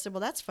 and Bill said,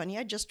 well, that's funny.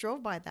 I just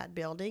drove by that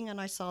building, and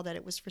I saw that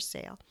it was for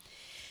sale.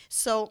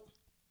 So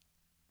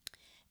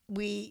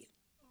we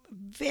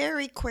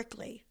very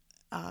quickly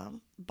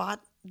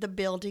bought the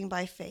building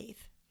by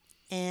faith.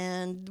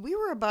 And we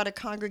were about a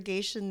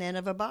congregation then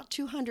of about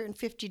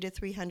 250 to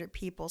 300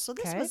 people. So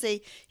this was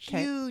a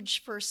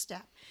huge first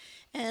step.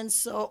 And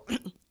so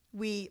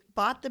we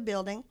bought the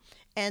building,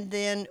 and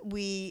then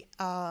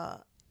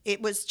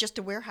it was just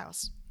a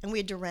warehouse, and we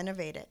had to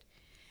renovate it.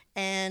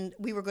 And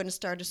we were going to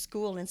start a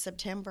school in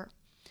September.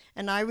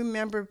 And I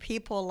remember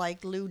people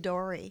like Lou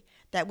Dory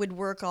that would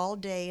work all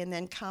day and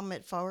then come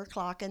at 4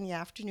 o'clock in the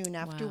afternoon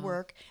after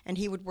work, and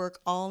he would work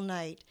all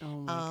night.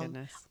 Oh, my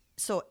goodness.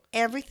 So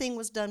everything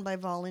was done by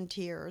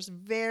volunteers.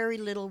 Very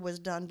little was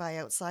done by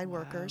outside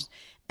workers.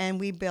 And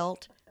we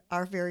built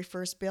our very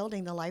first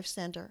building, the Life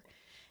Center.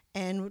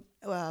 And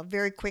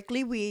very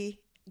quickly we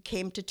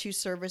came to 2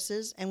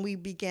 services, and we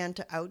began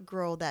to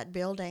outgrow that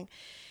building.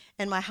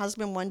 And my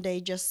husband one day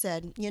just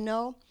said,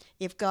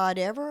 if God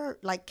ever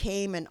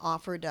came and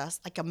offered us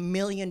 $1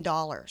 million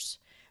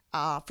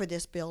for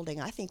this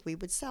building, I think we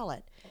would sell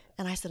it.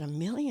 And I said, $1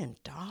 million?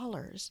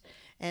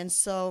 And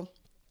so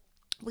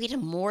we had a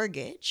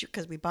mortgage,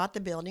 because we bought the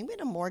building. We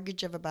had a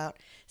mortgage of about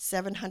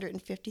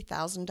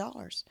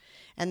 $750,000.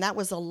 And that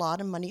was a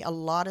lot of money, a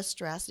lot of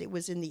stress. It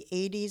was in the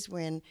 80s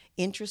when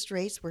interest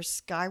rates were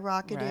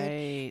skyrocketed.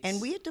 Right.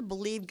 And we had to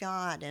believe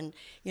God. And,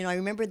 I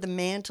remember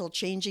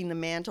changing the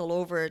mantle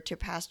over to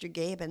Pastor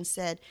Gabe, and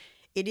said,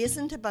 it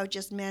isn't about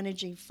just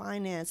managing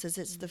finances.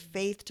 It's the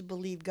faith to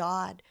believe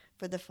God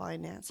for the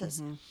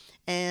finances. Mm-hmm.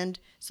 And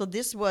so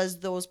this was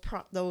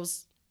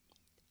those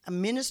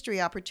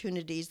ministry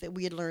opportunities that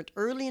we had learned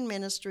early in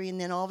ministry,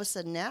 and then all of a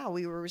sudden now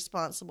we were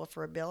responsible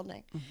for a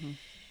building. Mm-hmm.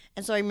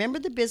 And so I remember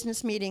the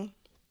business meeting,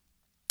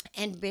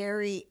 and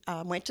Barry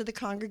went to the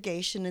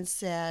congregation and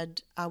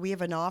said, we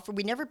have an offer.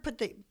 We never put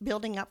the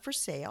building up for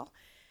sale,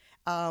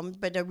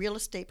 but a real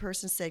estate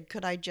person said,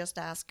 could I just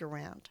ask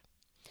around?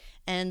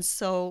 And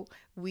so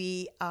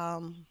we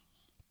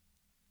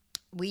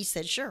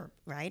said, sure,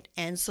 right?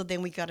 And so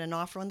then we got an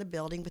offer on the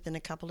building within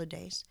a couple of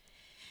days.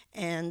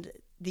 And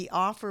the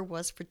offer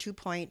was for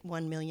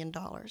 $2.1 million.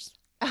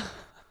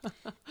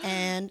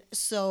 And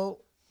so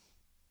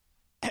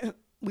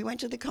we went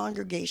to the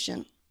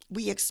congregation.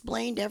 We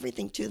explained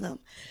everything to them.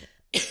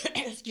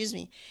 Excuse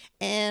me.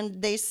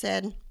 And they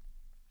said,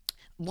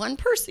 one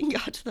person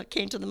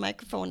came to the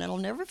microphone, and I'll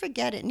never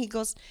forget it. And he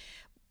goes,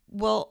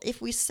 well,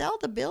 if we sell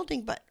the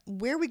building, but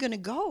where are we going to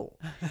go?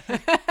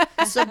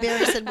 So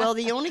Barry said, well,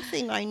 the only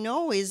thing I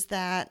know is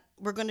that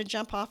we're going to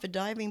jump off a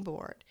diving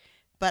board.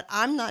 But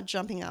I'm not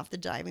jumping off the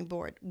diving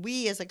board.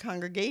 We as a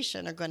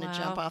congregation are going to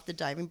jump off the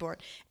diving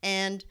board.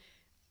 And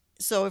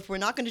so if we're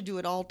not going to do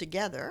it all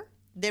together,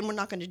 then we're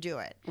not going to do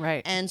it.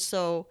 Right. And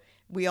so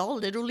we all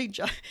literally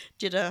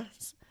did a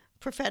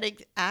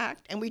prophetic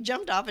act, and we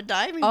jumped off a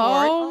diving board.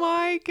 Oh,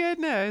 my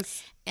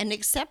goodness. And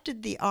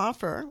accepted the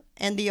offer.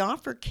 And the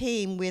offer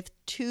came with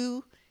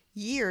 2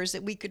 years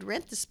that we could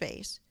rent the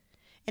space.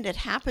 And it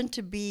happened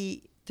to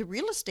be the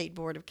Real Estate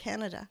Board of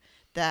Canada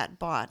that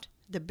bought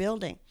the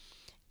building.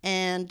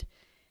 And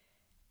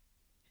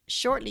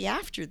shortly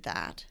after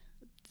that,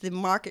 the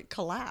market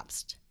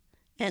collapsed.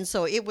 And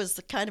so it was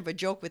kind of a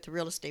joke with the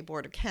Real Estate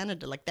Board of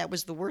Canada. Like, that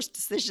was the worst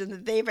decision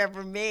that they've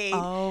ever made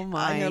Oh,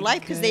 in their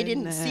life, because they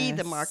didn't see the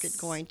goodness. market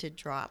going to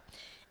drop.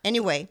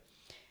 Anyway,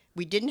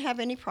 we didn't have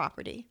any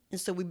property. And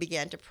so we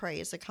began to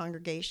pray as a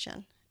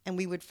congregation. And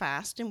we would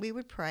fast and we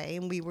would pray,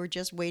 and we were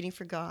just waiting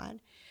for God.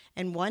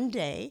 And one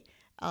day,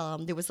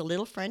 there was a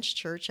little French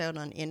church out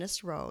on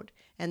Innes Road,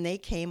 and they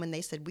came and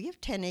they said, "We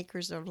have 10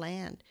 acres of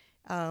land.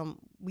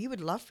 We would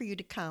love for you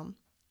to come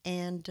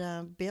and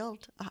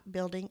build a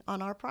building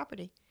on our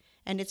property."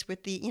 And it's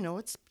with the,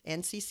 it's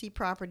NCC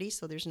property,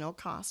 so there's no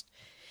cost.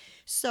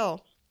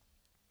 So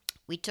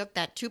we took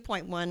that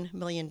 $2.1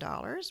 million.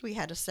 We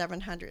had a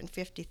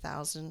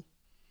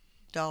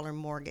 $750,000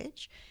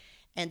 mortgage,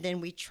 and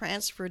then we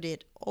transferred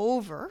it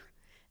over,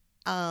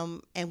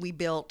 and we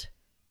built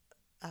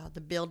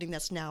the building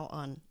that's now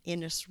on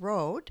Innes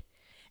Road.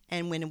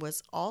 And when it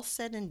was all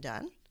said and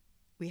done,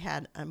 we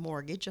had a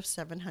mortgage of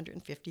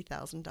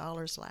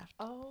 $750,000 left.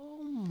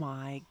 Oh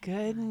my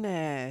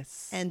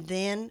goodness. And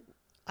then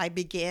I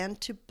began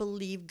to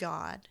believe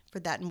God for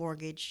that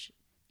mortgage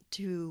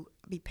to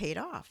be paid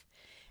off.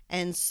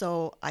 And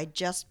so I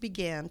just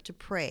began to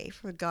pray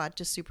for God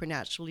to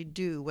supernaturally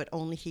do what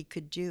only He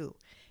could do,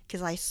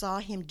 because I saw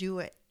Him do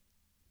it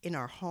in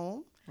our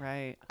home.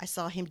 Right. I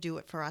saw Him do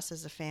it for us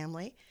as a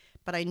family.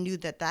 But I knew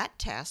that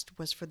test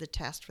was for the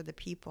test for the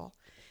people.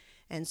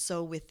 And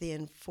so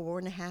within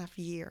 4.5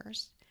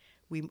 years,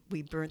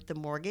 we burnt the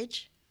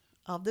mortgage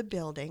of the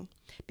building,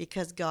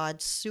 because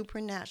God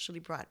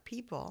supernaturally brought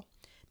people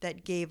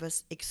that gave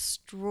us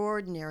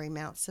extraordinary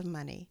amounts of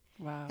money.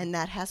 Wow. And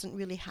that hasn't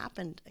really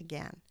happened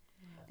again.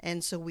 Wow.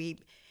 And so we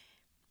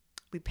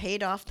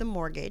paid off the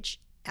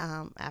mortgage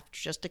after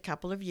just a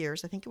couple of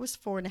years. I think it was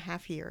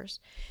 4.5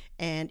 years.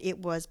 And it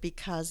was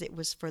because it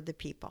was for the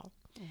people.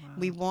 Wow.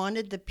 We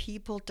wanted the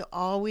people to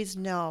always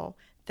know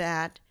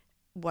that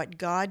what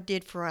God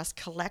did for us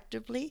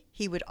collectively,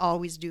 He would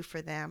always do for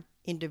them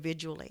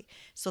individually.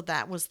 So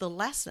that was the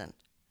lesson,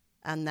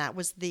 and that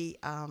was the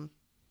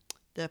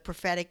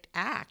prophetic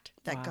act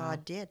that Wow.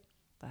 God did.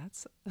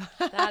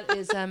 That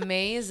is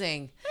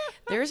amazing.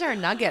 There's our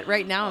nugget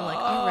right now. I'm like,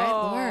 all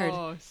right,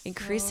 Lord,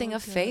 increasing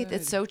of faith.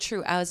 It's so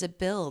true. As it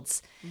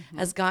builds,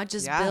 as God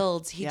just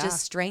builds, He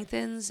just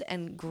strengthens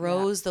and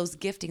grows those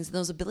giftings and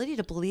those ability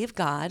to believe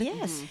God.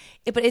 Yes.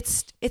 But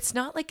it's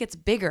not like it's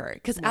bigger,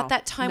 because at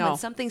that time when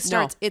something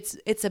starts,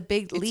 it's a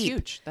big leap. It's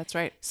huge. That's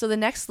right. So the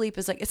next leap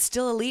is like, it's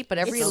still a leap, but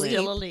every It's leap,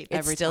 still a leap. it's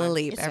Every still a time.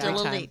 leap It's every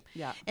still a time. leap.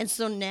 Yeah. And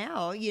so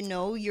now,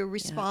 you're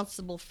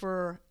responsible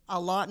for a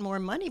lot more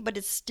money, but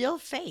it's still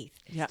faith.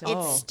 Yeah. It's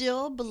Oh.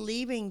 still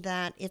believing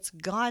that it's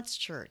God's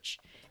church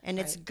and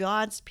it's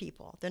God's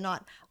people. They're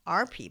not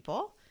our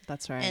people.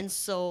 That's right. And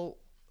so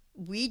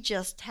we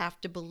just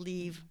have to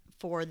believe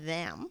for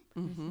them.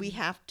 We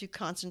have to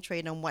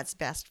concentrate on what's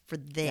best for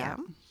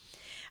them.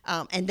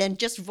 And then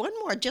just one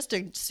more, just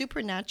a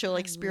supernatural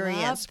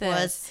experience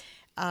was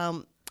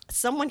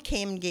someone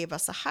came and gave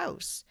us a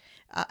house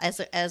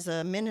as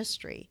a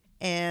ministry.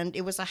 And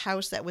it was a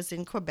house that was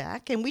in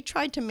Quebec, and we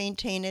tried to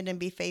maintain it and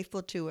be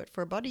faithful to it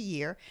for about a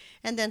year,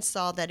 and then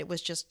saw that it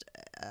was just,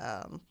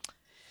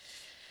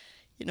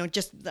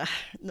 just the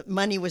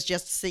money was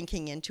just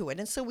sinking into it.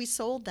 And so we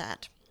sold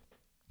that.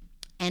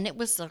 And it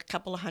was a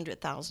couple of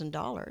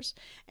 $100,000.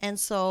 And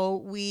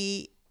so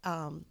we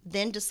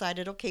then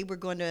decided, okay, we're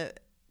going to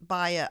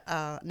buy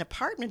an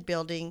apartment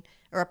building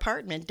or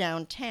apartment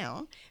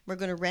downtown. We're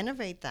going to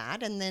renovate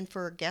that, and then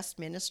for guest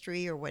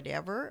ministry or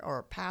whatever,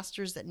 or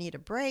pastors that need a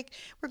break,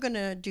 we're going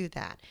to do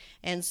that.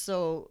 And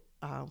so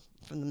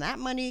from that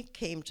money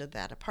came to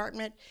that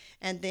apartment,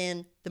 and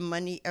then the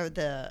money or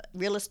the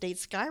real estate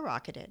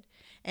skyrocketed.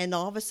 And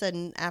all of a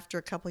sudden, after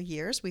a couple of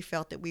years, we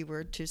felt that we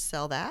were to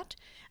sell that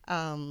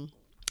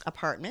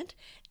apartment,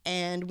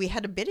 and we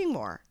had a bidding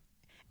war.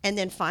 And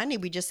then finally,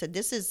 we just said,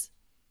 this is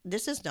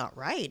not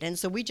right. And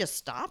so we just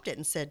stopped it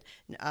and said,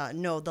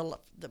 no, the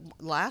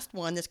last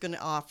one that's going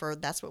to offer,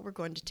 that's what we're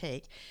going to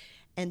take.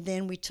 And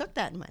then we took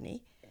that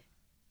money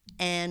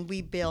and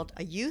we built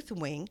a youth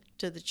wing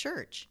to the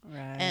church.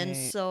 Right. And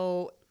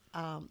so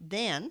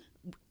then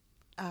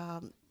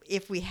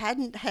if we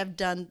hadn't have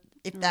done,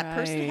 if that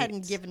person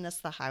hadn't given us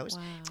the house,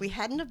 we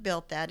hadn't have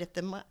built that. If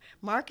the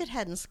market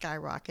hadn't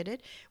skyrocketed,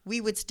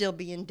 we would still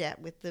be in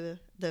debt with the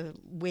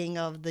wing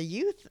of the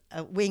youth,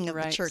 wing of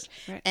the church.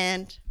 Right.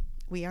 And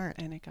we aren't.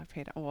 And it got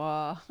paid.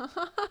 Wow.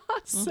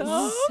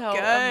 So So good,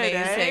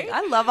 amazing. eh?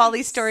 I love all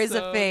these stories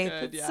of faith.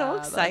 Good. It's so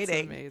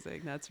exciting. That's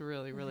amazing. That's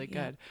really, really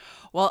good.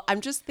 Well,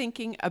 I'm just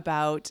thinking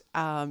about,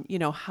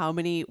 how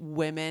many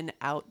women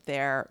out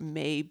there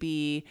may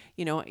be,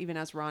 even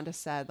as Rhonda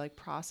said, like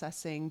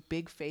processing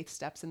big faith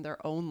steps in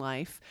their own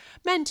life.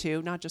 Men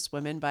too, not just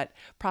women, but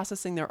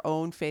processing their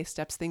own faith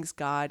steps, things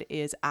God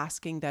is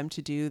asking them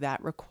to do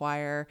that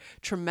require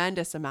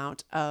tremendous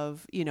amount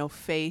of,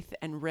 faith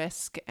and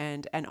risk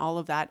and all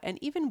of that, and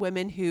even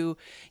women who,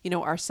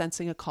 are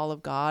sensing a call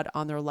of God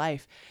on their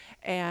life.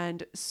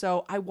 And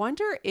so I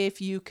wonder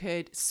if you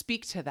could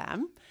speak to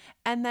them,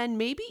 and then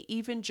maybe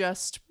even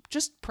just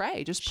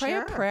pray, pray a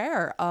Sure.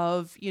 prayer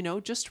of,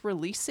 just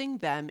releasing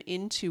them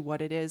into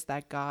what it is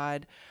that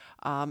God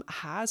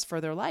has for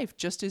their life,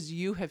 just as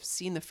you have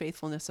seen the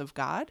faithfulness of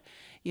God,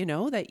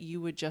 that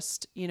you would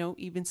just,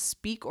 even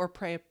speak or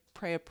pray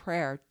a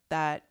prayer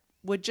that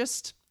would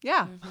just,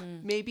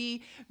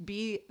 maybe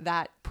be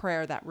that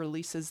prayer that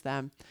releases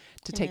them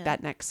to take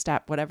that next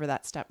step, whatever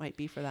that step might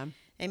be for them.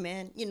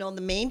 Amen.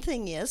 The main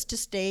thing is to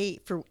stay,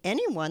 for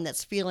anyone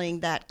that's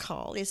feeling that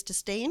call, is to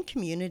stay in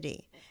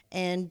community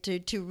and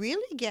to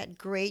really get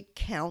great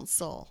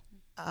counsel,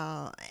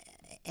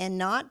 and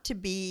not to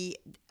be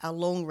a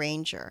lone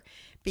ranger,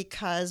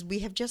 because we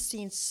have just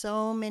seen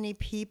so many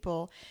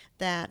people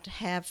that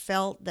have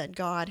felt that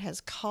God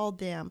has called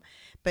them,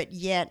 but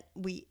yet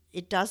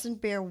it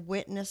doesn't bear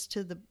witness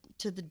to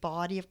the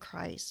body of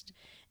Christ.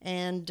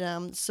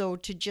 And so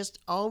to just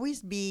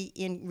always be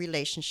in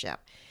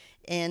relationship.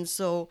 And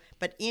so,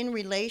 but in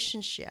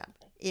relationship,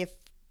 if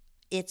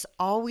it's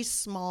always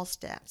small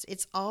steps,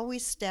 it's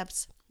always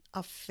steps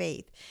of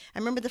faith. I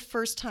remember the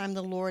first time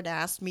the Lord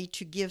asked me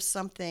to give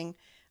something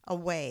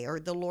away, or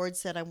the Lord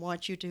said, I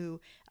want you to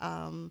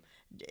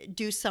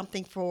do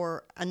something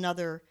for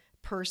another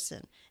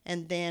person,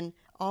 and then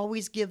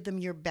always give them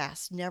your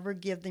best. Never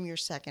give them your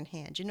second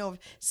hand. If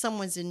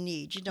someone's in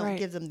need, you don't Right.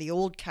 give them the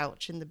old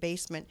couch in the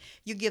basement.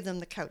 You give them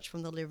the couch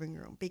from the living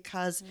room,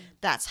 because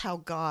that's how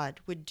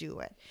God would do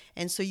it.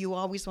 And so you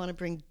always want to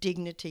bring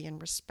dignity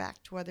and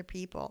respect to other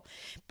people.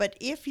 But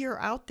if you're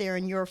out there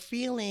and you're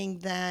feeling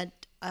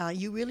that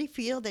you really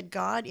feel that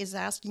God is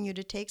asking you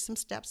to take some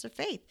steps of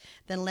faith,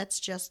 then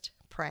let's just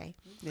pray.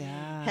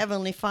 Yeah.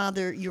 Heavenly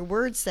Father, your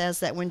word says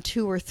that when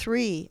 2 or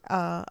 3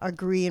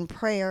 agree in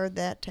prayer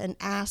and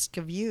ask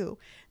of you,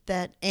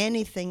 that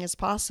anything is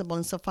possible.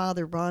 And so,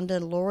 Father, Rhonda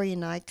and Lori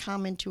and I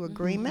come into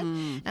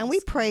agreement, and we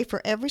pray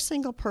for every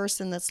single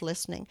person that's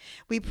listening.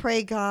 We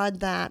pray,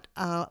 God, that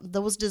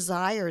those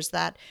desires,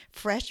 that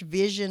fresh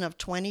vision of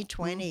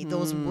 2020,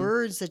 those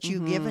words that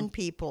you've given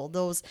people,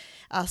 those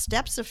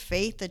steps of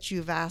faith that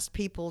you've asked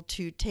people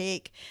to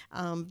take,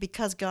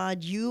 because,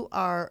 God, you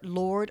are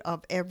Lord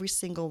of every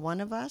single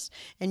one of us,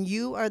 and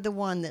you are the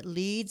one that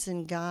leads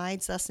and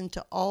guides us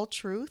into all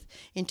truth,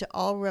 into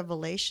all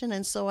revelation.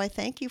 And so I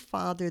thank you,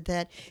 Father,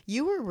 that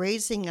you were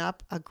raising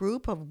up a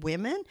group of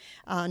women,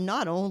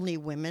 not only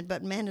women,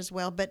 but men as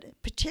well. But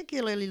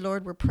particularly,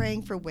 Lord, we're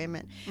praying for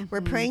women.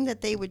 We're praying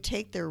that they would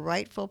take their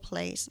rightful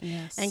place.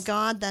 Yes. And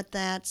God,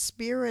 that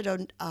spirit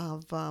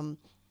of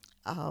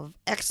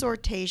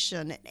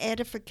exhortation and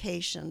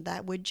edification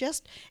that would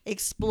just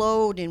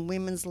explode in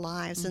women's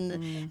lives.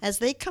 And as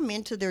they come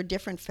into their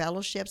different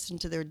fellowships,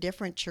 into their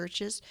different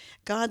churches,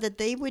 God, that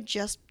they would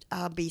just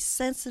be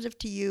sensitive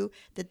to you,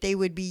 that they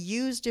would be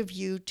used of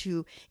you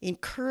to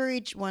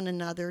encourage one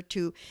another,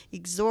 to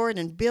exhort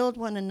and build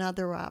one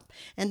another up.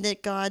 And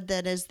that, God,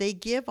 that as they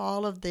give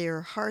all of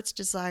their heart's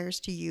desires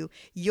to you,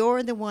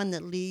 you're the one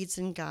that leads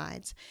and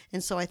guides.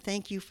 And so I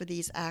thank you for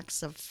these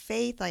acts of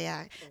faith,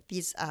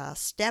 these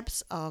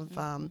steps of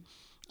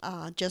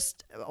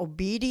just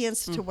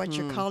obedience to what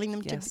you're calling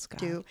them Yes, to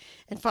do.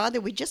 And Father,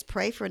 we just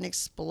pray for an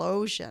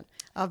explosion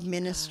of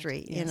ministry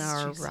in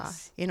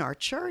Jesus. our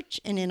church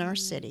and in our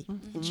city.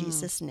 In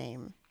Jesus'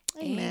 name.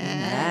 Amen.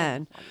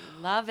 Amen.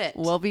 Love it.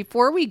 Well,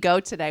 before we go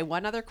today,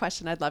 one other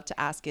question I'd love to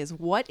ask is,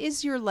 what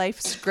is your life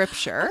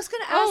scripture? I was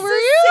going to ask Oh, the were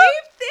you?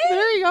 same thing.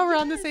 There you go. We're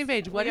on the same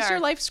page. What We is are. your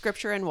life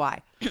scripture and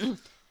why?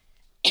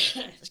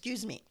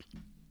 Excuse me.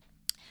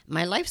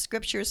 My life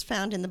scripture is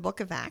found in the book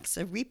of Acts,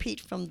 a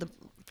repeat from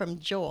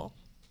Joel.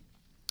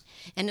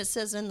 And it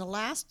says, in the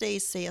last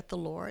days, saith the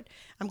Lord,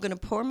 I'm going to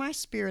pour my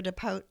spirit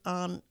out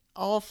on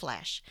all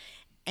flesh,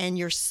 and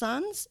your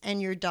sons and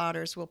your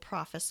daughters will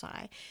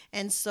prophesy.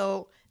 And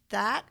so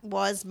that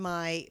was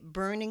my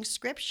burning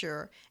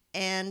scripture.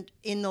 And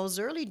in those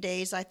early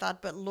days, I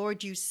thought, but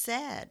Lord, you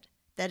said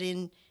that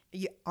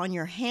on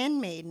your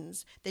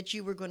handmaidens that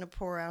you were going to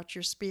pour out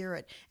your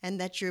spirit,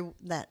 and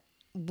that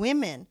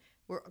women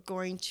were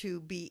going to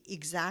be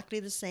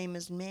exactly the same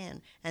as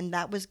men, and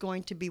that was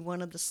going to be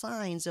one of the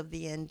signs of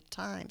the end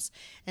times.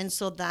 And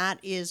so that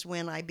is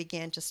when I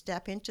began to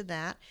step into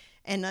that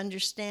and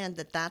understand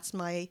that that's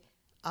my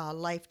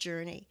life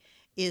journey,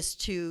 is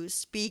to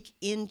speak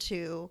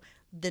into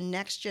the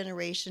next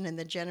generation and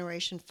the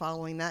generation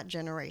following that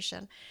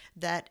generation,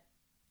 that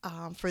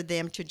for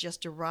them to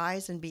just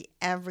arise and be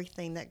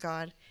everything that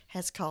God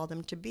has called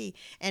them to be.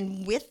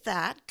 And with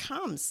that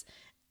comes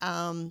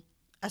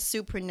a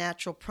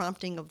supernatural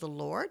prompting of the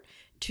Lord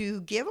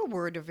to give a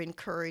word of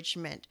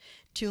encouragement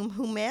to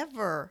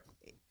whomever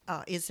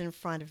is in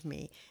front of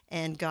me.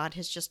 And God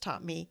has just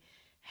taught me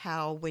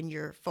how, when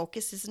your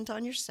focus isn't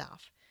on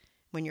yourself,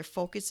 when your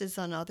focus is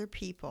on other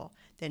people,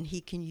 then he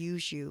can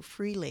use you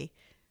freely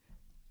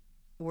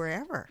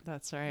wherever.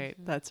 That's right.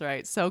 That's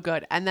right. So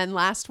good. And then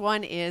last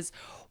one is,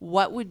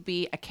 what would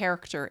be a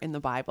character in the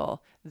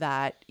Bible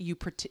that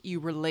you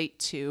relate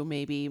to,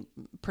 maybe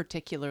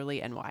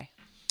particularly, and why?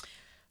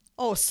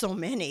 Oh, so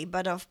many.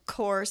 But of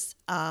course,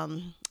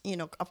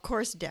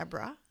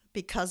 Deborah,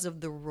 because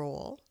of the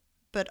role,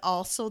 but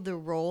also the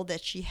role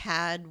that she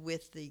had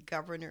with the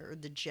governor or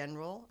the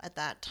general at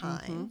that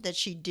time, that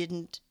she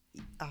didn't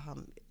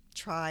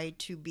try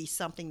to be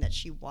something that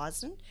she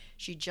wasn't.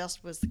 She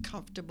just was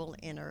comfortable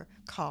in her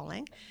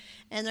calling.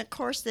 And of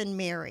course, then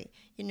Mary,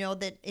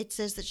 that it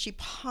says that she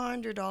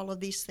pondered all of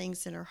these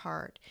things in her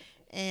heart.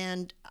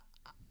 And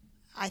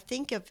I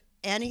think if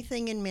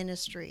anything in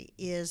ministry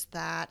is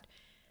that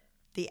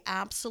the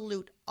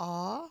absolute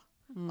awe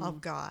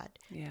of God.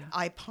 Yeah.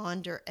 I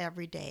ponder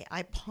every day.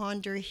 I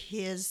ponder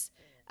his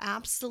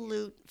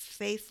absolute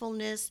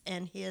faithfulness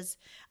and his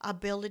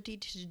ability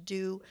to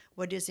do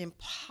what is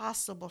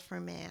impossible for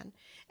man.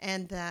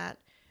 And that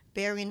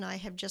Barry and I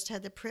have just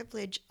had the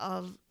privilege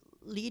of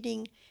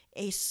leading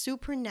a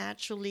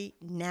supernaturally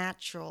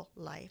natural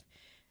life.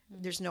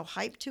 There's no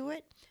hype to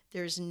it.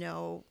 There's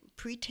no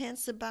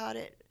pretense about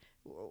it.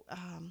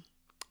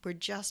 We're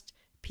just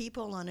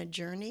people on a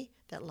journey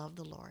that love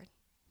the Lord.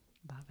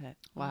 Love it.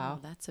 Wow.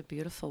 Oh, that's a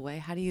beautiful way.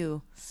 How do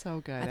you?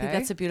 So good. I think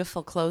that's a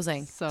beautiful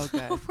closing. So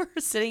good. We're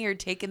sitting here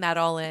taking that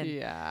all in.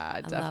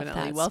 Yeah, love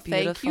definitely. that. Well, It's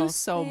thank you beautiful.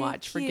 so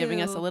much for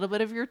giving us a you. little bit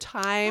of your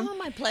time. Oh,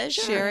 my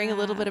pleasure. Sharing a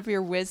little bit of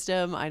your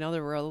wisdom. I know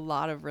there were a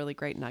lot of really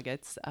great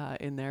nuggets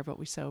in there, but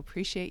we so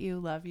appreciate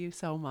you, love you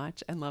so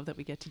much, and love that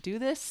we get to do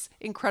this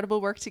incredible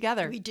work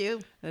together. We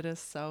do. It is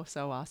so,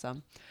 so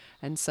awesome.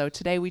 And so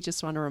today we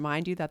just want to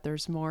remind you that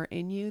there's more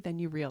in you than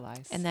you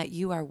realize. And that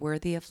you are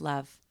worthy of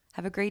love.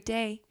 Have a great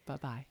day.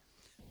 Bye-bye.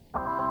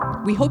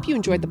 We hope you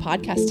enjoyed the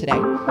podcast today.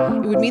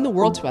 It would mean the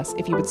world to us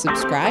if you would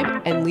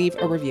subscribe and leave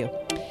a review.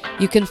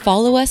 You can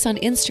follow us on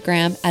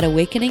Instagram at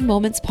Awakening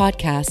Moments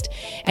Podcast,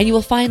 and you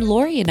will find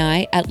Lori and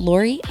I at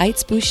Lori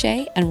Eitz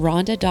Boucher and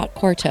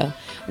Rhonda.Corto.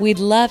 We'd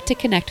love to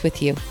connect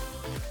with you.